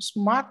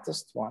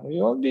smartest one.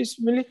 We always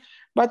believe,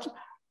 but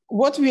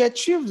what we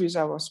achieve with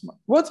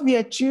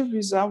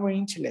our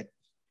intellect,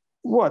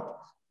 what?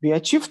 We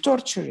achieve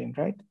torturing,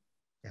 right?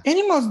 Yeah.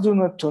 Animals do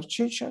not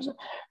torture each other.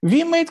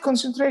 We made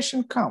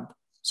concentration camp.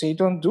 They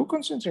don't do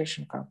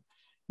concentration camp.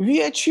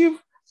 We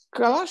achieve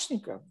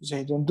Kalashnikov.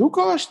 They don't do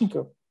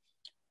Kalashnikov.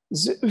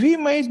 We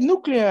made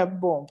nuclear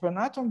bomb and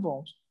atom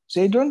bombs.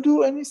 They don't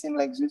do anything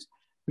like this.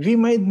 We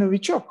made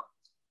Novichok.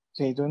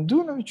 They don't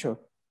do Novichok.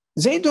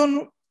 They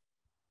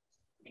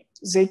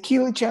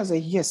kill each other,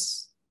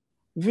 yes,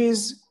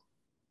 with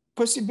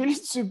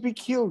possibility to be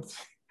killed,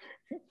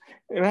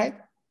 right?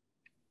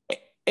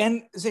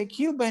 And they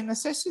kill by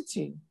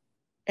necessity.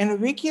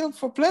 And we kill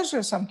for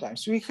pleasure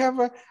sometimes. We have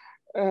a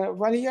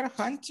valier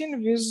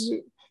hunting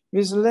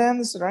with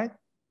lens, right?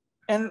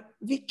 And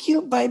we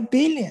kill by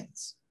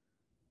billions.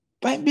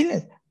 By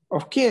billions.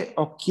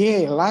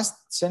 Okay,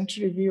 last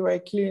century we were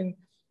killing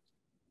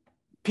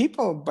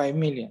people by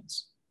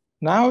millions.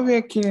 Now we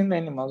are killing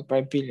animals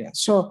by billions.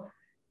 So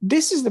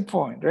this is the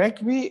point,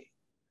 right? We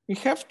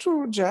have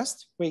to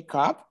just wake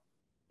up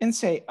and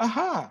say,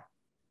 aha,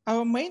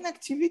 our main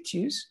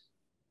activities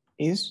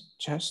is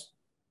just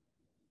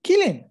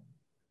killing.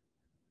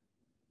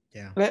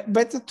 Yeah.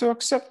 Better to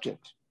accept it.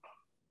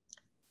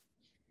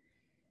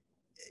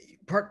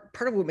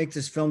 Part of what makes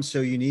this film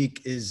so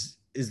unique is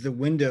the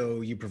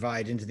window you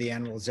provide into the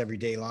animals'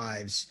 everyday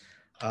lives.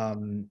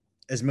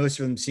 As most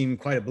of them seem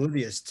quite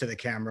oblivious to the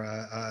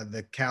camera,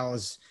 the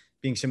cows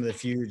being some of the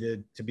few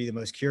to be the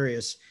most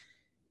curious.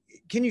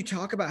 Can you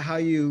talk about how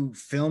you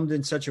filmed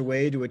in such a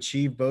way to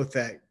achieve both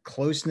that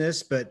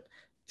closeness but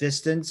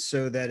distance,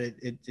 so that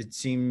it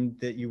seemed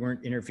that you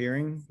weren't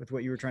interfering with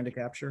what you were trying to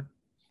capture?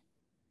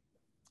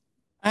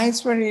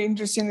 It's very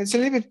interesting. It's a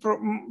little bit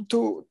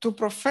too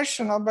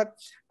professional, but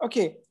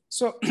okay.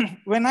 So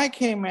when I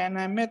came and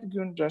I met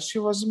GUNDA, she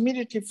was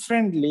immediately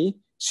friendly.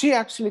 She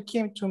actually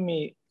came to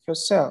me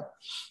herself.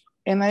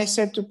 And I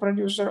said to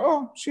producer,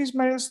 oh, she's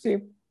Meryl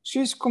Streep.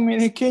 She's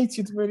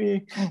communicated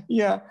very,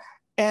 yeah.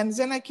 And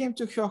then I came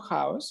to her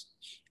house.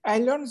 I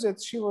learned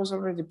that she was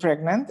already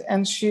pregnant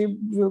and she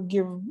will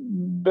give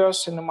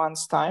birth in a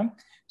month's time.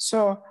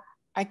 So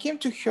I came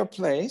to her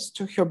place,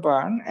 to her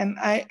barn, and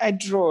I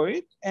draw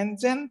it. And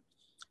then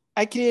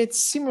I create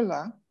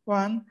similar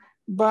one,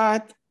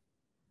 but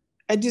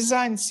I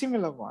designed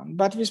similar one,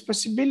 but with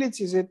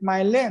possibilities that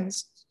my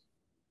lens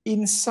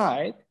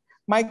inside,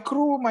 my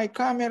crew, my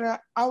camera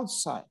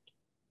outside,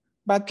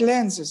 but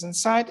lenses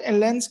inside, a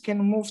lens can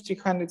move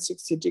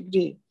 360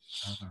 degrees.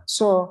 Uh-huh.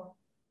 So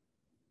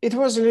it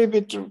was a little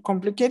bit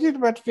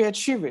complicated, but we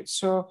achieved it.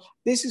 So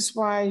this is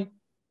why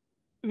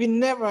we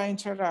never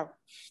interrupt.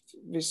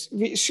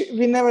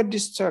 We never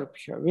disturb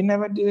her. We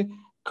never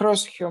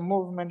cross her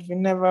movement. We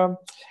never,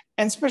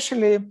 and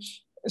especially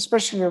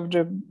of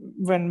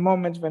the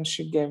moment when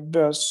she gave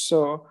birth.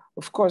 So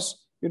of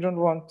course you don't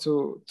want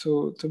to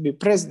be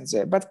present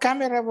there. But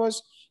camera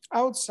was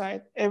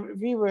outside.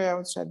 We were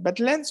outside. But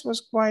lens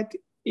was quite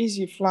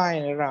easy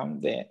flying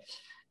around there.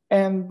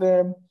 And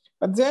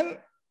but then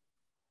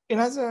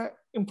another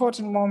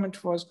important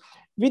moment was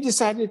we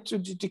decided to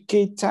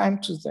dedicate time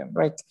to them,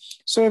 right?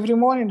 So every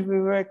morning we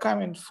were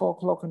coming 4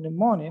 o'clock in the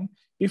morning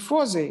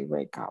before they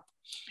wake up.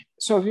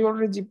 So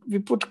we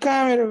put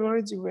camera, we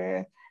already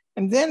were,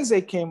 and then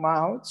they came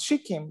out. She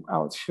came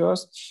out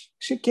first.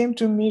 She came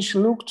to me, she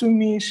looked to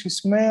me, she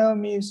smelled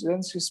me,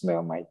 then she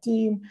smelled my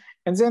team,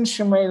 and then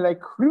she made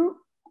like,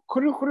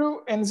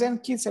 and then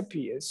kids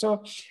appear.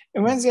 So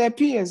and when they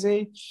appear,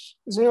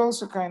 they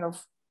also kind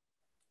of,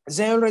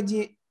 they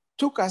already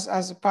took us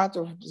as a part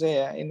of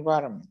their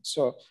environment.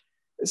 So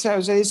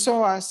they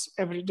saw us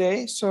every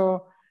day.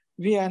 So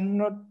we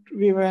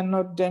were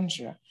not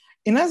danger.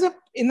 In other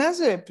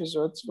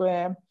episodes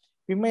where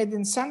we made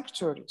in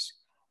sanctuaries,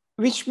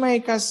 which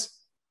make us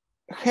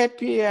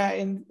happier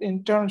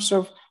in terms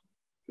of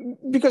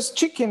because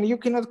chicken, you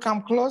cannot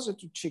come closer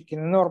to chicken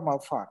in normal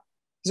farm.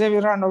 They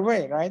will run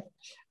away, right?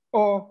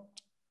 Or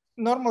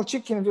normal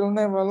chicken will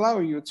never allow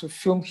you to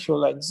film her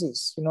like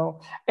this, you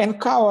know,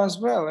 and cow as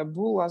well, a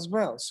bull as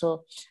well.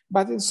 So,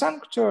 but in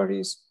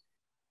sanctuaries,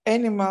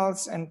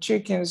 animals and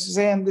chickens,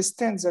 they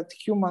understand that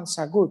humans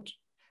are good.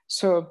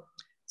 So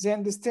they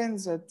understand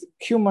that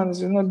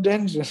humans are not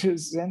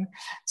dangerous. And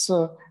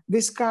so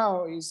this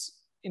cow is,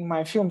 in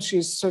my film,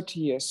 she's 30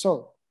 years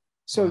old.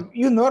 So wow.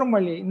 You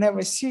normally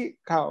never see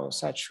cows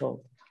such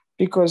old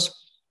because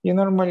you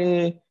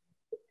never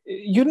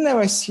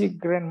see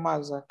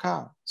grandmother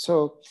cow.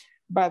 So,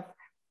 but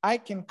I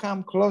can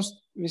come close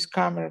with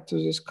camera to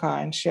this cow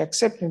and she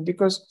accepts me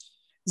because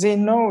they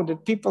know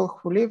that people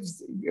who live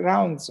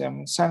around them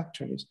in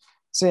sanctuaries,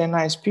 they are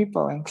nice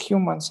people and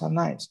humans are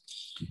nice.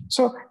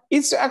 So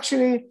it's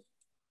actually,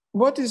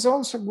 what is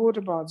also good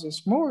about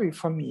this movie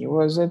for me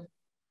was that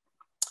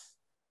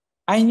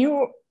I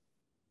knew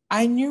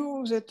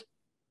that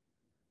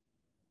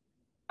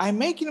I'm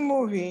making a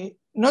movie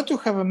not to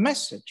have a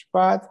message,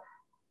 but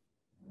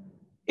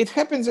it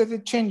happens that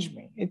it changed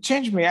me. It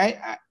changed me.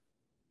 I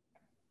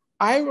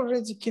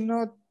already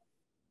cannot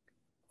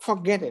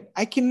forget it.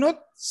 I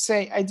cannot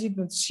say I did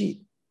not see it.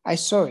 I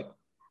saw it.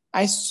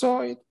 I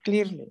saw it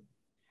clearly.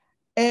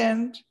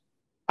 And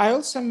I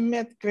also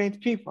met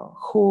great people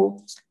who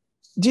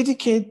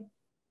dedicate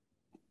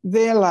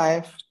their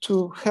life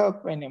to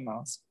help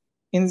animals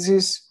in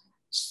these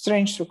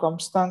strange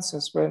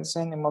circumstances where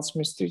animals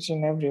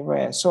mistreated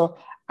everywhere. So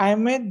I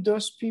met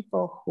those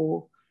people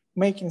who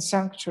making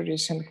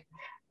sanctuaries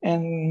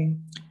and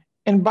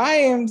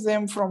buying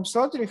them from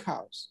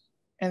slaughterhouse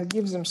and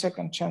give them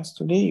second chance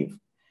to live.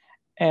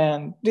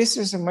 And this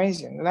is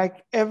amazing.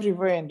 Like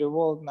everywhere in the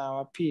world now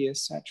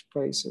appears such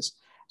places,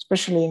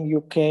 especially in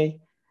UK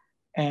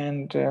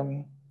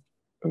and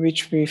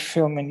which we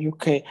film in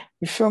UK.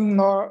 We film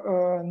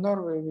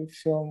Norway, we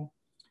film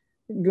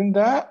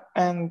GUNDA,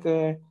 and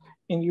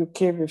in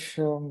UK we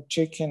film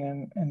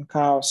chicken and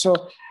cow.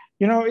 So,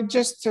 you know, it's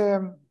just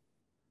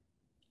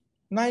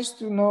nice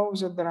to know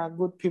that there are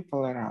good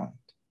people around.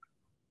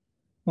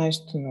 Nice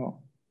to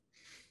know.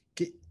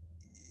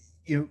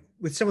 You know,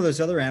 with some of those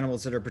other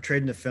animals that are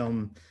portrayed in the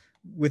film,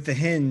 with the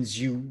hens,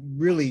 you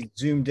really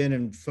zoomed in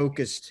and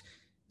focused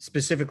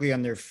specifically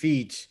on their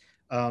feet.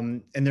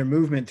 And their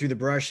movement through the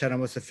brush had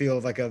almost a feel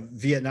of like a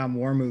Vietnam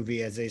War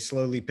movie as they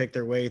slowly pick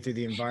their way through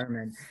the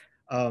environment.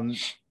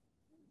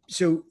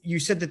 So you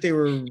said that they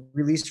were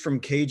released from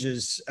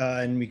cages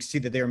and we could see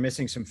that they were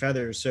missing some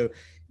feathers. So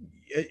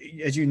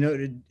as you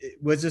noted,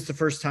 was this the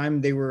first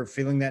time they were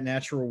feeling that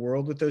natural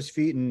world with those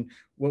feet, and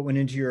what went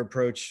into your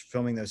approach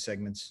filming those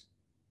segments?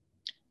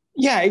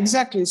 Yeah,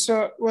 exactly.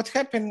 So what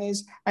happened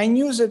is I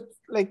knew that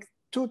like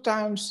 2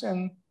 times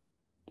a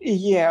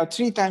year or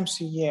 3 times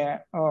a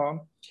year,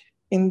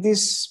 in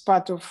this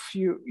part of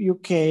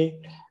UK,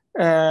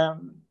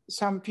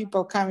 some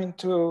people come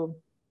into,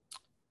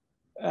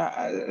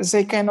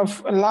 they kind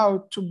of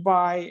allowed to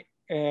buy,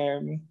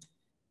 in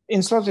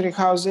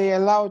slaughterhouse, they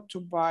allowed to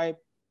buy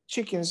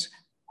chickens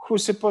who are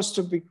supposed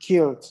to be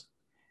killed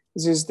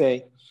this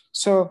day.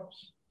 So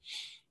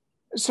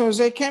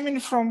they came in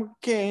from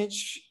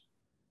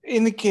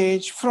in the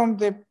cage from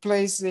the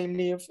place they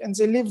live, and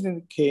they lived in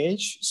the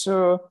cage.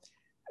 So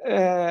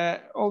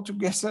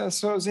altogether,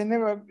 so they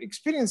never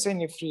experienced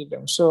any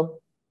freedom.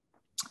 So,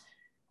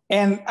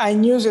 and I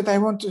knew that I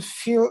want to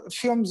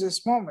film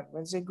this moment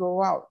when they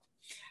go out.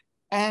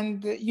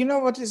 And you know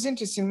what is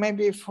interesting,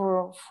 maybe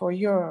for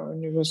your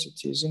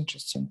university is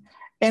interesting.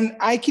 And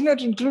I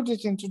cannot include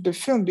it into the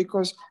film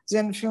because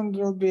then film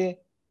will be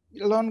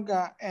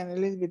longer and a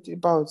little bit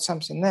about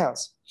something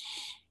else.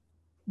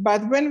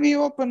 But when we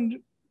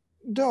opened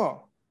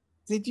door,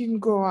 they didn't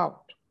go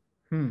out.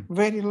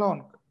 Very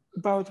long.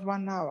 About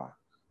 1 hour.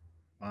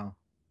 Wow.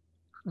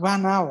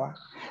 1 hour.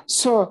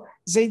 So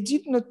they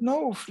did not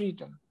know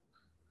freedom.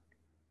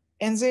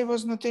 And they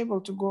was not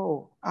able to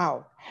go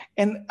out.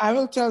 And I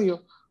will tell you,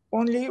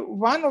 only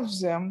one of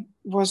them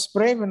was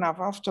brave enough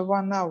after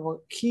 1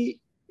 hour. She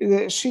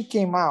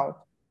came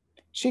out.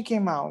 She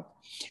came out.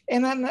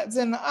 And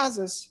then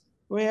others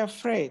were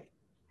afraid.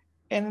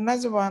 And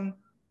another one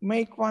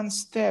make one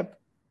step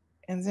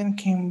and then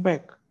came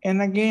back.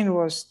 And again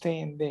was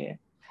staying there.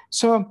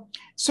 So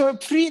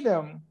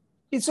freedom,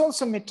 it's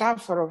also a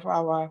metaphor of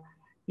our,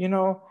 you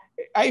know,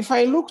 if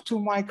I look to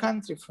my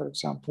country, for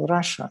example,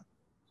 Russia,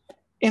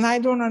 and I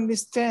don't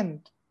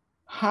understand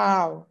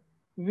how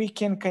we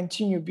can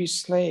continue to be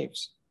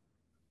slaves.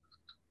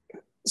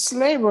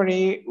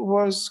 Slavery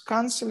was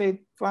canceled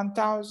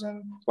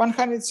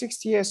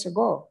 160 years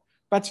ago,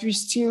 but we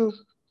still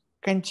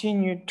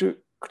continue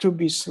to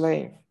be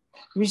slave.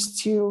 We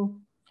still,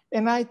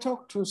 and I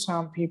talk to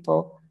some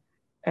people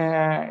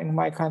in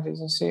my countries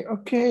and say,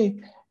 okay,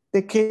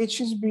 the cage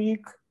is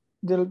big,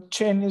 the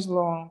chain is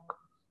long,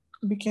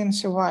 we can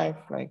survive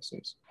like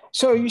this.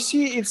 So you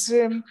see, it's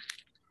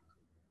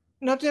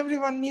not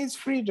everyone needs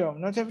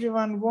freedom, not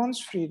everyone wants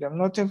freedom,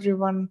 not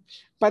everyone,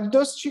 but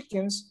those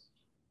chickens,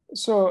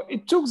 So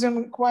it took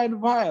them quite a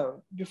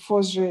while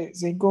before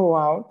they go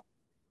out,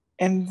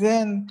 and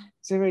then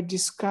they were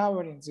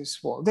discovering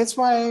this world. That's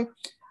why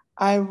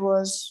I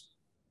was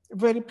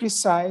very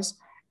precise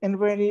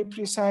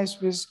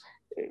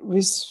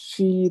with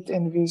feet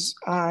and with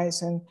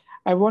eyes, and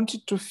I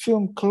wanted to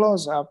film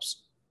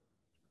close-ups.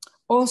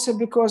 Also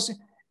because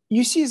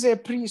you see they're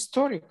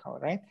prehistorical,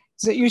 right?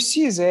 So you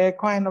see they're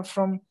kind of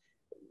from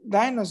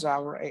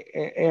dinosaur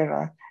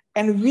era,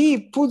 and we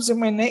put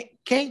them in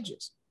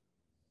cages.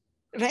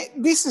 Right?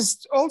 This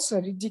is also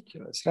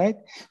ridiculous, right?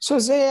 So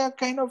they are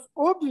kind of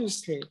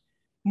obviously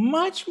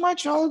much,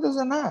 much older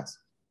than us.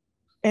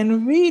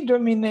 And we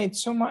dominate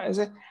so much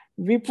that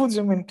we put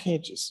them in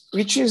cages,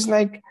 which is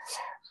like,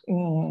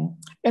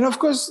 and of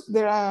course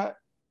there are,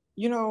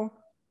 you're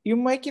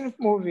making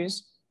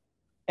movies,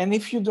 and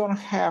if you don't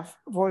have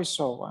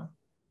voiceover,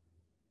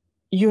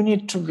 you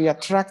need to be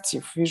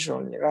attractive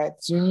visually, right?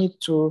 You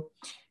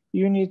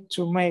need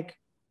to make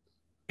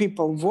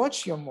people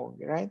watch your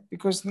movie, right?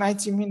 Because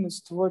 90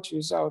 minutes to watch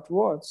without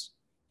words,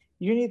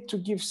 you need to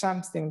give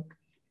something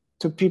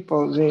to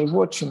people they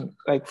watching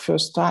like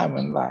first time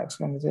in life.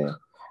 And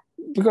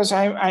because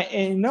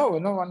I know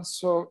no one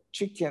saw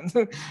chicken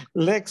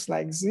legs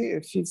like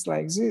this, feet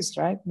like this,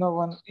 right? No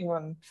one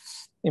even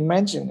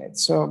imagine it.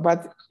 So,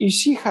 but you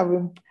see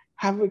how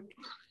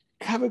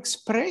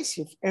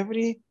expressive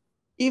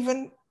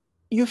even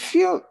you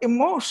feel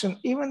emotion,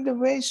 even the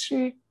way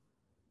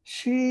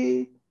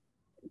she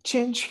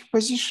change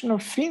position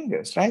of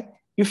fingers, right?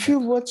 You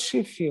feel what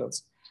she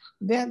feels.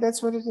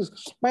 That's what it is.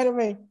 By the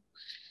way,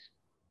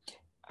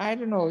 I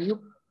don't know,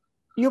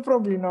 you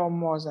probably know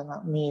more than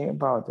me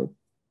about it.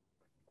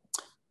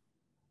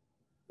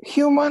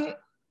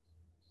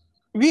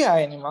 We are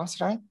animals,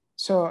 right?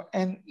 So,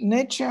 and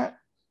nature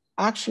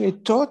actually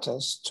taught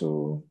us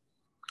to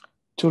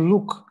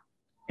look,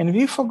 and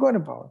we forgot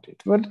about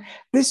it. But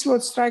this is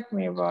what struck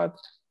me about,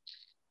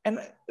 and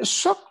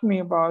shocked me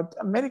about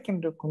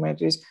American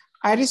documentaries.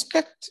 I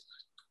respect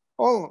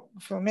all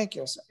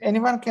filmmakers.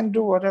 Anyone can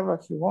do whatever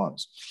he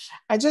wants.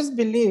 I just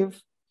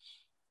believe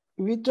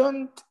we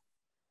don't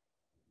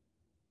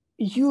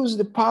use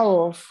the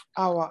power of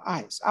our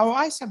eyes. Our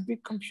eyes are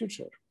big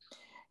computer.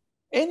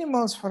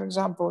 Animals, for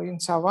example, in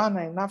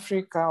savanna, in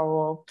Africa,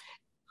 or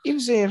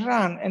if they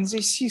run and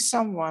they see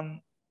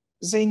someone,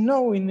 they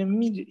know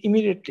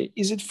immediately,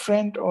 is it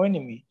friend or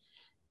enemy?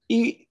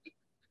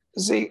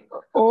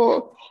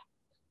 Or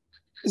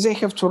they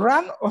have to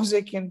run, or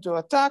they can do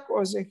attack,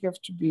 or they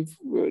have to be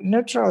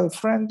neutral,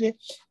 friendly.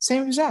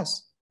 Same with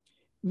us.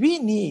 We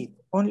need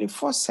only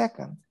 4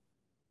 seconds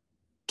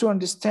to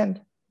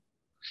understand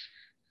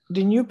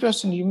the new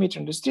person you meet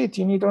on the street.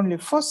 You need only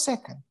 4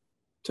 seconds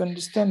to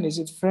understand, is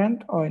it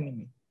friend or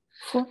enemy?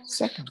 4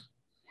 seconds.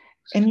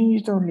 And you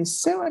need only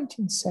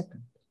 17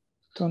 seconds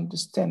to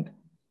understand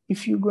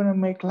if you're gonna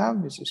make love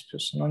with this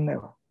person or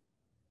never.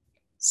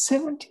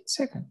 17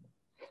 seconds.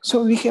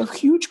 So we have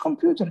huge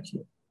computer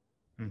here,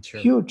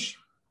 sure. Huge.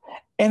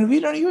 And we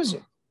don't use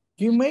it.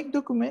 You make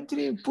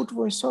documentary, put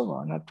voiceover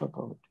on top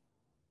of it.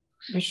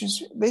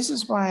 This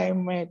is why I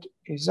made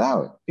it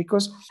out,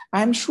 because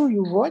I'm sure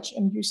you watch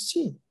and you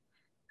see.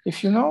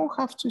 If you know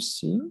how to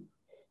see,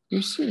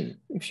 you see.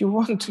 If you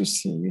want to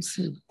see, you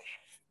see.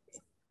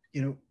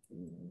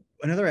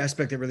 Another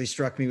aspect that really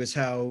struck me was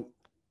how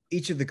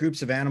each of the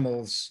groups of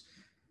animals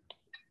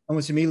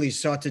almost immediately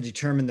sought to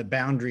determine the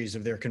boundaries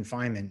of their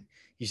confinement.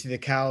 You see the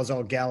cows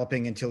all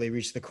galloping until they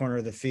reach the corner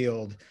of the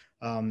field.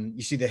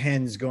 You see the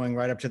hens going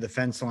right up to the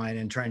fence line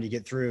and trying to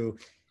get through.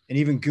 And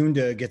even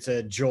Gunda gets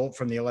a jolt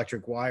from the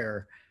electric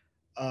wire.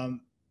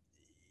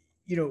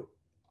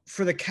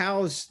 For the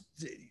cows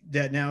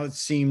that now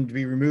seem to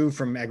be removed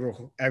from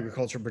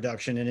agricultural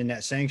production and in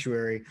that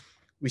sanctuary,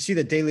 we see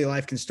that daily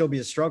life can still be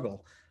a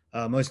struggle.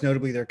 Most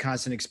notably, their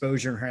constant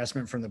exposure and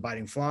harassment from the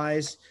biting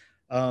flies.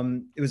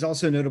 It was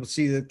also notable to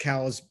see the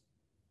cows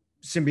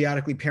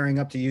symbiotically pairing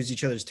up to use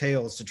each other's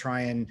tails to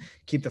try and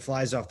keep the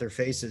flies off their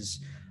faces.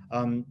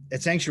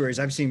 At sanctuaries,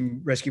 I've seen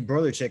rescued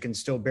broiler chickens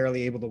still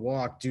barely able to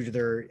walk due to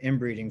their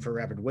inbreeding for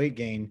rapid weight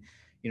gain.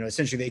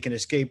 Essentially they can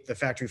escape the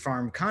factory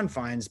farm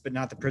confines, but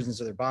not the prisons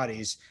of their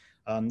bodies.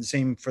 The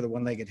same for the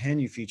one-legged hen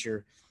you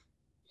feature.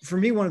 For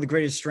me, one of the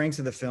greatest strengths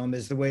of the film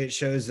is the way it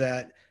shows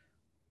that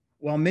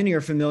while many are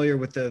familiar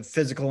with the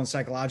physical and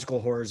psychological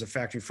horrors of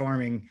factory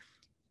farming,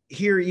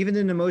 here, even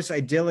in the most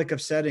idyllic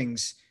of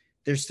settings,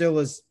 there still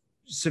is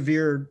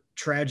severe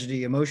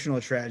tragedy,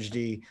 emotional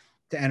tragedy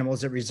to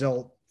animals that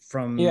result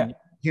from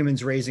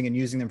humans raising and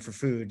using them for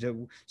food.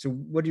 So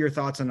what are your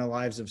thoughts on the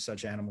lives of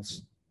such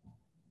animals?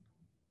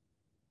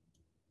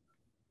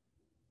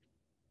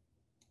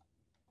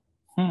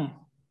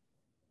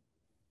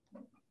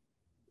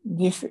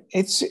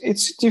 It's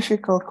a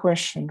difficult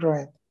question,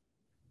 right?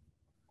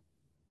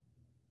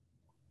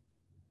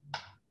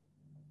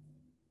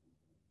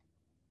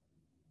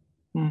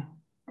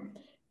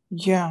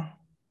 Yeah.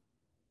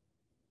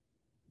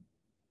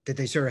 That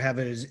they sort of have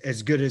it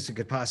as good as it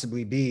could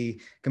possibly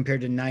be compared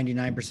to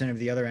 99% of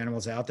the other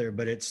animals out there,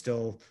 but it's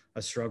still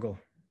a struggle.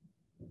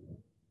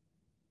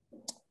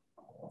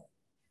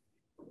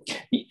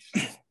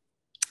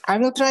 I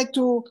will try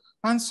to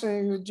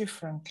answer you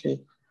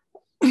differently.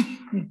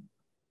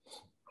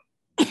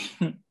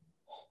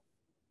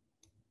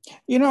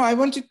 You know, I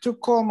wanted to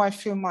call my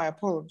film My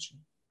Apology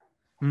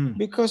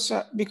because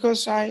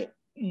I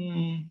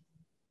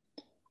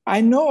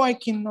know I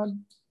cannot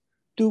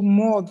do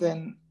more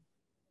than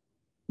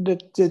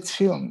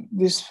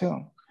this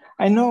film.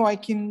 I know I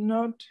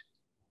cannot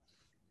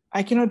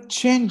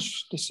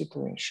change the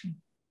situation.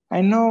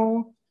 I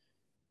know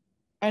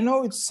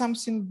it's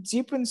something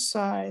deep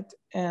inside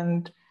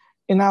and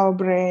in our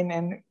brain,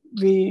 and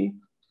we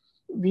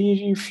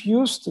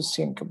refuse to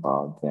think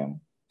about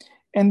them.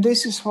 And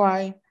this is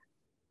why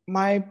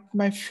my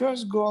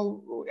first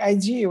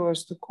idea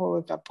was to call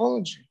it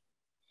Apology.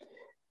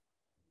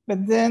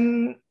 But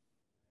then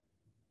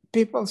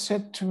people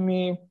said to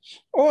me,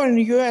 oh, in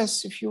the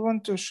US, if you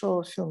want to show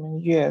a film in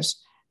the US,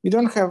 we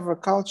don't have a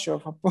culture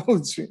of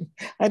apology.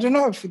 I don't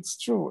know if it's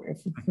true,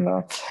 if it's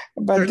not,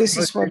 but this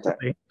is what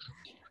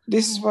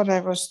I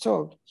was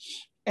told.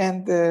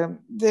 And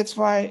that's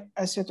why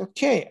I said,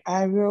 okay,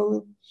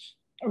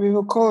 we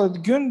will call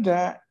it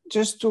GUNDA,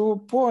 just to a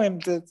poem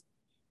that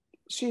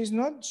she is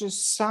not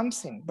just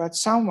something, but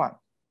someone,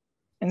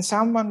 and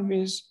someone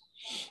with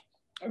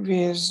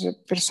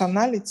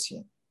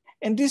personality.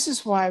 And this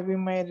is why we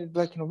made it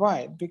black and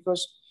white,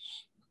 because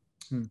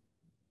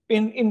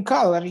in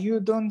color, you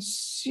don't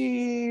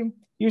see,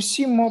 you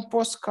see more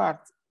postcard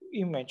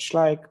image,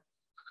 like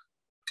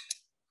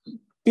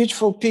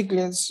beautiful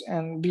piglets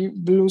and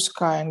blue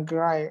sky and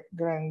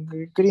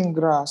green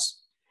grass.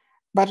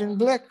 But in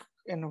black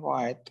and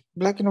white,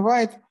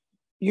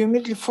 you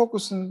immediately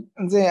focus on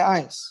their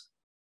eyes,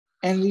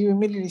 and you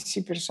immediately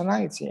see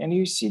personality, and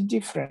you see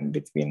difference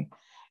between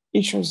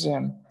each of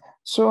them.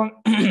 So,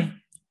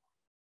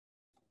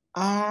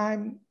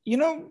 you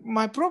know,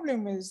 my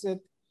problem is that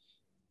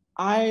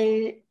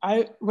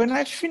when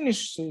I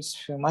finished this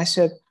film, I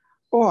said,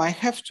 oh, I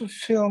have to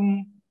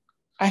film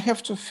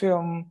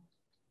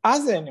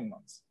other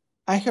animals.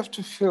 I have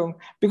to film,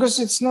 because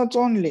it's not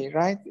only,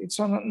 right? It's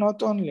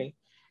not only.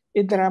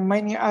 There are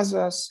many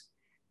others,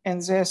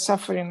 and they're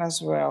suffering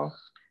as well.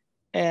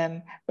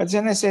 But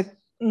then I said,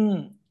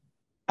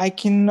 I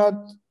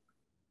cannot,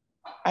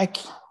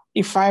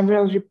 if I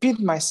will repeat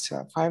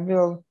myself, I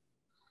will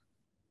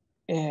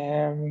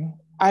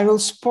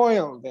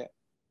spoil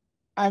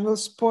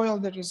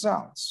the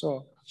results.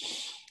 So,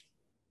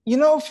 you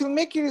know,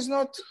 filmmaking is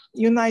not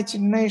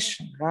United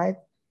Nations, right?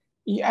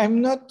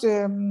 I'm not,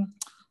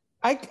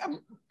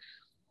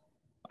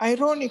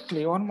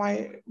 ironically,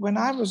 when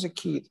I was a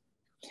kid,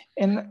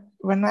 and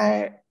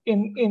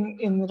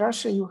in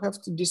Russia, you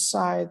have to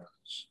decide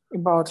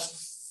about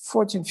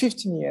 14,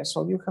 15 years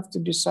old, you have to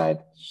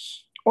decide,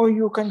 or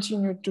you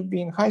continue to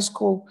be in high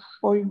school,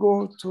 or you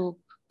go to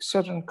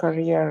certain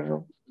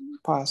career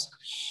path.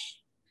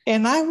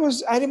 And I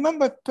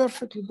remember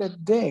perfectly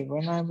that day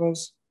when I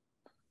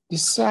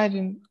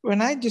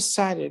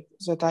decided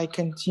that I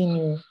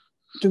continue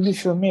to be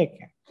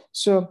filmmaker.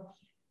 So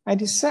I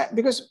decided,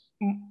 because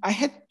I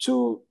had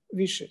two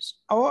wishes: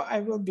 or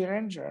I will be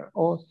ranger,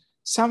 or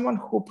someone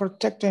who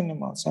protect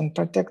animals and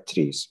protect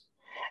trees.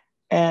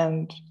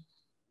 And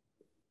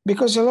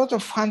because a lot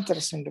of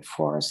hunters in the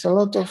forest,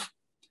 or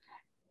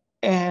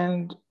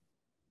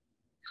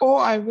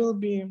I will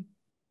be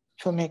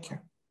filmmaker.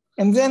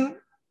 And then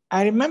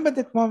I remember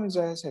that moment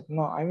that I said,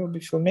 no, I will be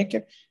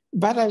filmmaker,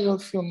 but I will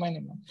film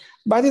animals.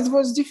 But it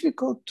was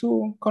difficult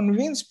to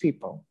convince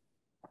people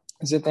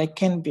that I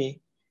can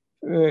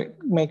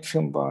make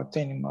film about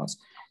animals.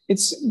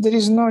 There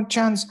is no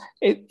chance.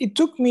 It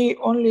took me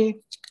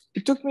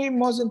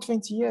more than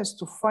 20 years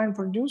to find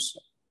producer,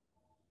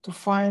 to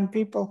find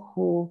people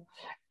who,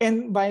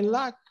 and by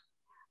luck,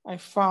 I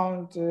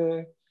found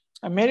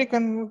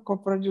American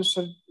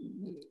co-producer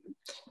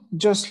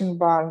Jocelyn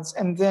Barnes,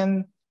 and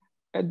then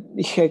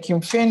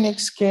Joaquin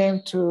Phoenix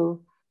came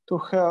to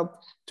help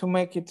to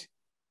make it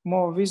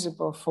more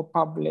visible for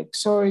public.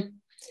 So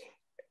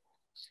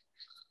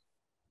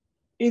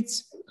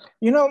it's,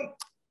 you know,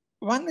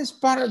 one is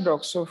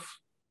paradox of,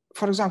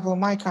 for example,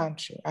 my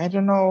country. I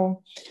don't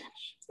know,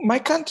 my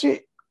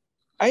country,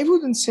 I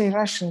wouldn't say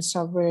Russians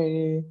are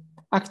very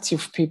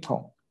active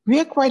people. We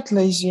are quite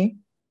lazy.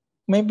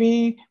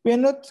 Maybe we are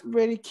not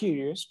very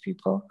curious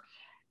people.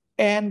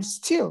 And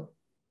still,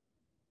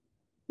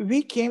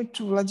 we came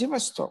to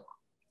Vladivostok,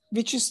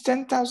 which is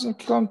 10,000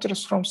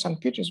 kilometers from St.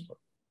 Petersburg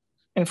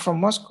and from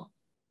Moscow.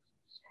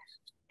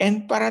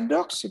 And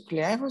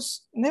paradoxically, I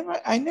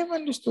never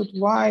understood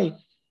why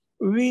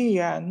we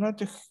are not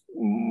the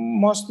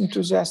most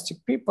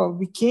enthusiastic people.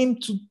 We came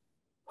to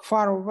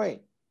far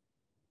away.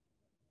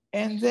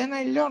 And then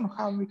I learned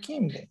how we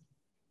came there.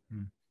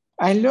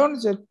 I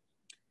learned that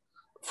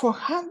for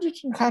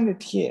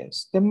 100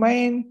 years, the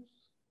main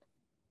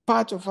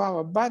part of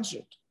our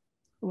budget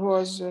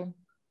was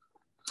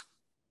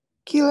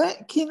kill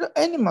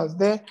animals.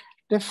 The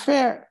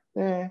fair,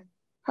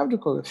 how do you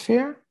call it?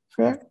 Fair?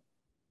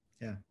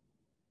 Yeah.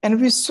 And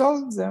we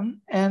sold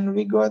them, and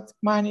we got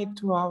money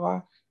to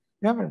our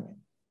government.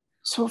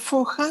 So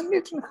for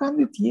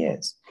 100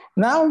 years,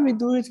 now we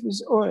do it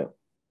with oil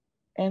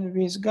and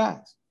with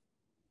gas.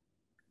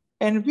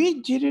 And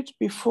we did it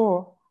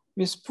before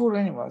with poor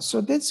animals.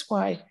 So that's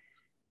why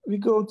we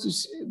go to,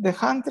 the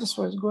hunters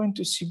was going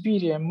to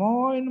Siberia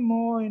more and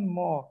more and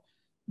more,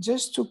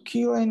 just to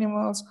kill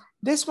animals.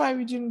 That's why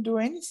we didn't do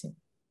anything.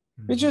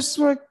 We just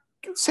were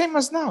same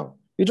as now.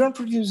 We don't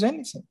produce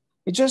anything.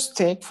 We just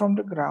take from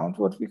the ground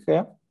what we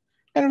have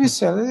and we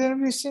sell it,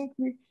 and we think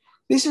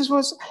this is,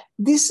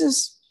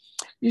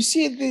 you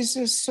see, this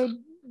is so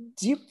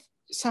deep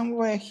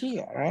somewhere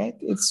here, right?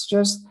 It's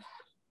just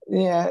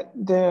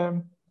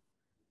the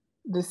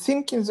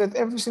thinking that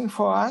everything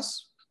for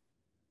us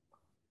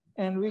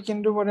and we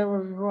can do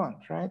whatever we want,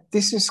 right?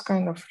 This is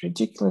kind of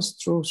ridiculous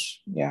truth,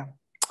 yeah,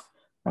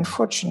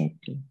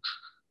 unfortunately.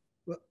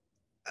 Well,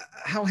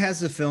 how has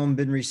the film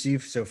been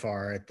received so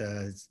far at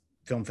the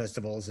film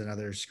festivals and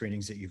other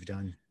screenings that you've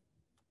done?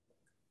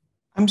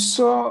 I'm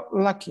so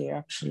lucky,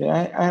 actually.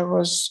 I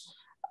was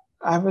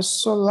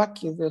so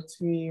lucky that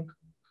we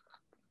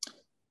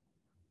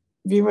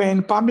were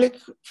in public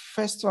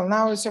festival.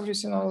 Now it's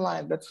everything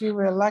online, but we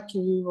were lucky.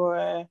 We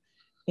were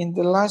in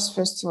the last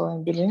festival,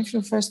 in Berlin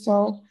Film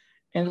Festival,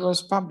 and it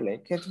was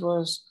public. It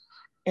was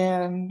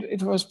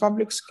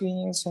public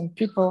screenings, and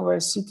people were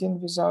sitting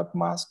without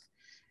mask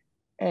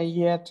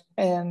yet,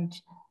 and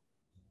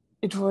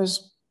it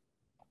was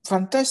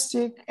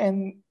fantastic.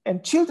 And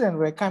children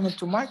were coming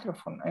to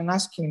microphone and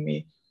asking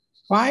me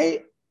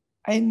why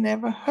I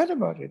never heard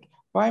about it,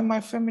 why my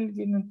family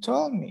didn't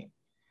tell me.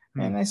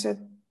 And I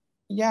said,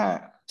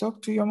 yeah,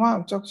 talk to your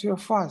mom, talk to your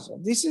father.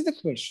 This is the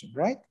question,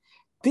 right?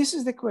 This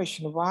is the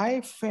question.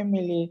 Why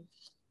family,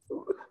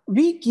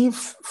 we give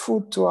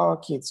food to our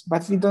kids,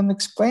 but we don't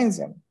explain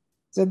them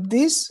that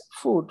this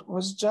food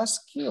was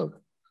just killed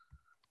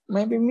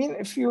maybe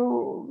a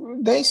few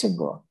days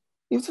ago.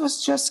 It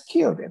was just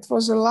killed. It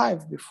was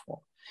alive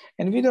before.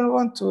 And we don't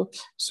want to.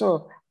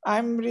 So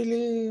I'm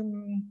really,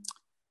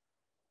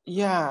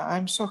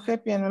 I'm so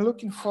happy, and I'm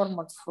looking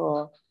forward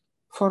for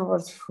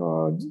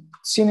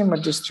cinema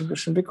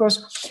distribution,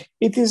 because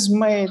it is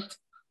made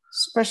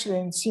especially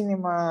in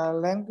cinema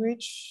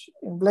language,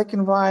 in black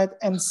and white,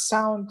 and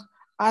sound,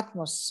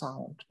 Atmos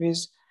sound.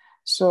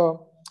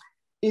 So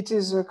it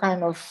is a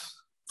kind of,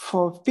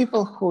 for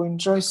people who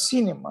enjoy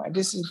cinema,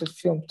 this is the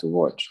film to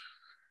watch.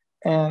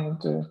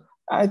 And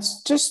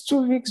it's just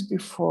 2 weeks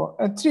before,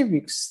 3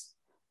 weeks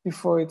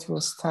before it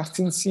will start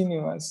in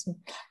cinemas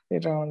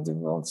around the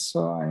world.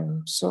 So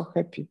I'm so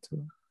happy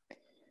to,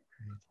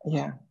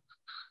 yeah.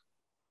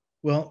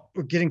 Well,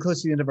 we're getting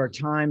close to the end of our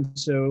time.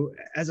 So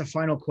as a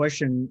final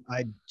question,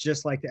 I'd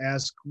just like to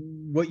ask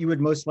what you would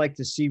most like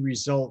to see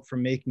result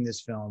from making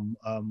this film.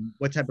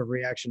 What type of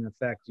reaction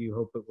effect do you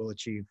hope it will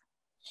achieve?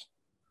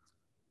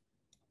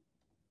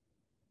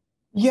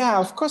 Yeah,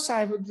 of course,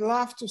 I would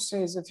love to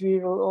say that we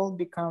will all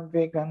become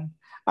vegan.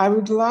 I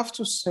would love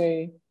to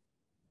say,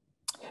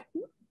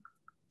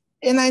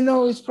 and I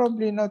know it's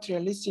probably not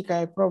realistic,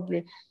 but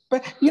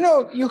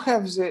you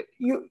have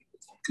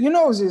you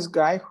know this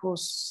guy who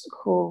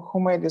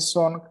made a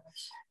song.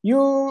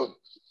 You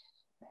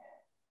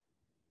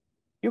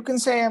can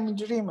say I'm a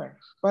dreamer,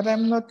 but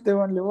I'm not the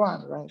only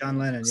one, right? John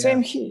Lennon,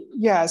 same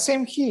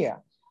here.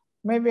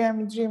 Maybe I'm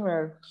a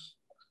dreamer,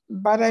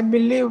 but I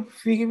believe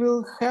we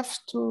have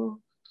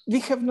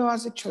no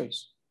other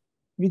choice.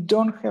 We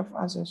don't have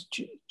other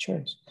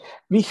choice.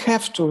 We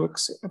have to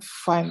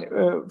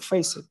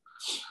face it,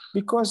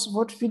 because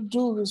what we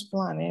do with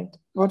planet,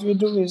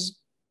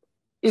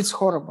 it's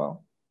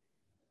horrible.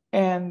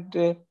 And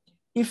we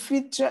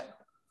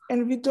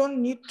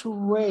don't need to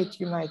wait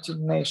United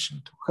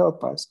Nations to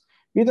help us.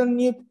 We don't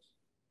need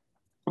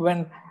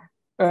when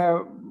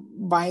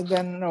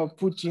Biden or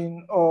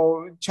Putin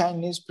or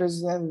Chinese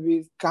president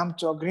will come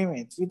to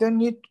agreement. We don't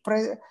need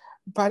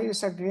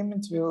Paris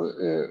Agreement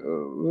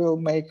will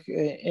make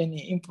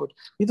any input.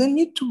 We don't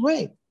need to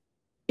wait.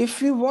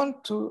 If we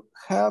want to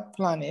help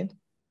planet,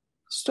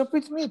 stop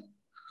it meat.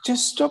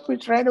 Just stop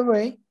it right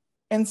away,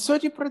 and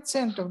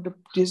 30% of the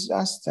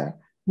disaster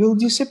will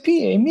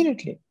disappear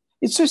immediately.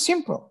 It's so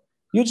simple.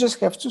 You just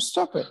have to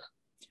stop it.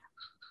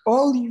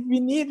 All we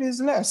need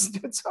is less,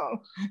 that's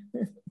all.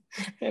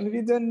 And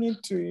we don't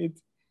need to eat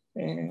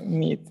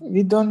meat.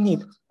 We don't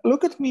need.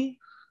 Look at me.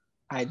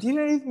 I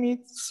didn't eat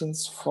meat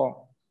since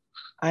 4.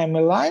 I'm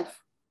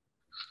alive,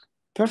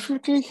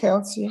 perfectly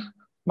healthy.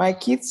 My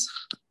kids,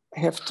 I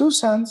have 2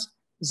 sons.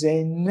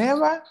 They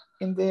never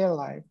in their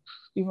life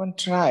even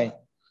try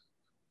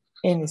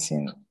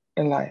anything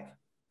alive.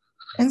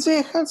 And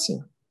they're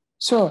healthy.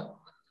 So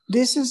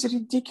this is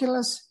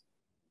ridiculous,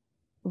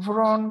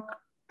 wrong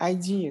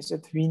ideas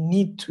that we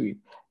need to eat.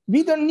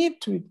 We don't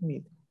need to eat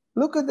meat.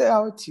 Look at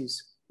our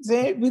teeth.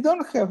 We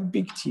don't have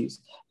big teeth.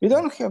 We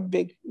don't have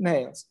big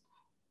nails.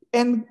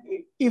 And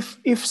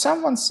if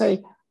someone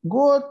say,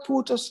 God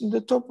put us in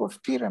the top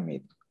of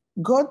pyramid,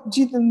 God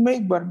didn't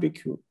make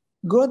barbecue.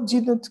 God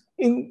didn't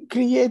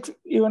create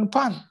even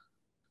pan.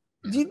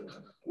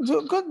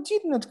 God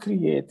did not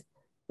create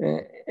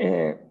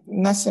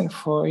nothing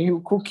for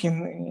you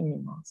cooking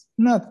animals.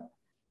 Not.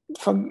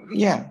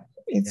 yeah,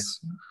 it's.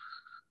 Yeah.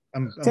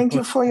 Thank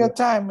you for your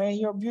time and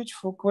your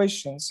beautiful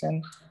questions.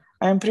 And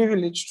I'm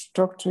privileged to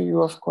talk to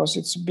you, of course.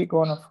 It's a big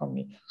honor for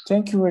me.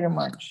 Thank you very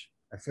much.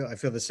 I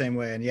feel the same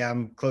way. And yeah,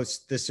 I'm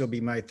close. This will be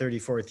my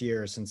 34th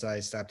year since I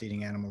stopped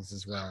eating animals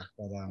as well.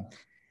 But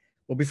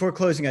well, before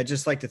closing, I'd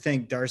just like to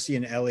thank Darcy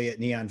and Ellie at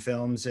Neon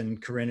Films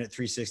and Corinne at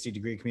 360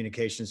 Degree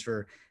Communications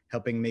for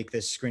helping make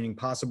this screening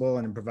possible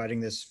and providing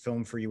this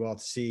film for you all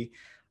to see.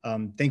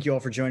 Thank you all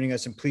for joining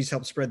us, and please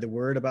help spread the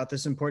word about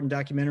this important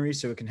documentary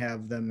so it can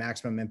have the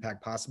maximum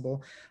impact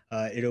possible.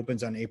 It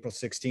opens on April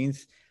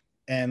 16th.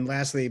 And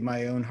lastly,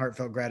 my own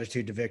heartfelt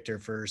gratitude to Victor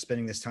for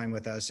spending this time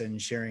with us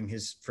and sharing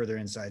his further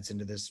insights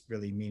into this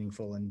really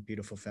meaningful and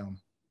beautiful film.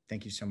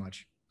 Thank you so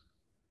much.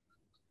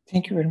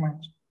 Thank you very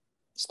much.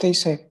 Stay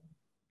safe.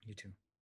 You too.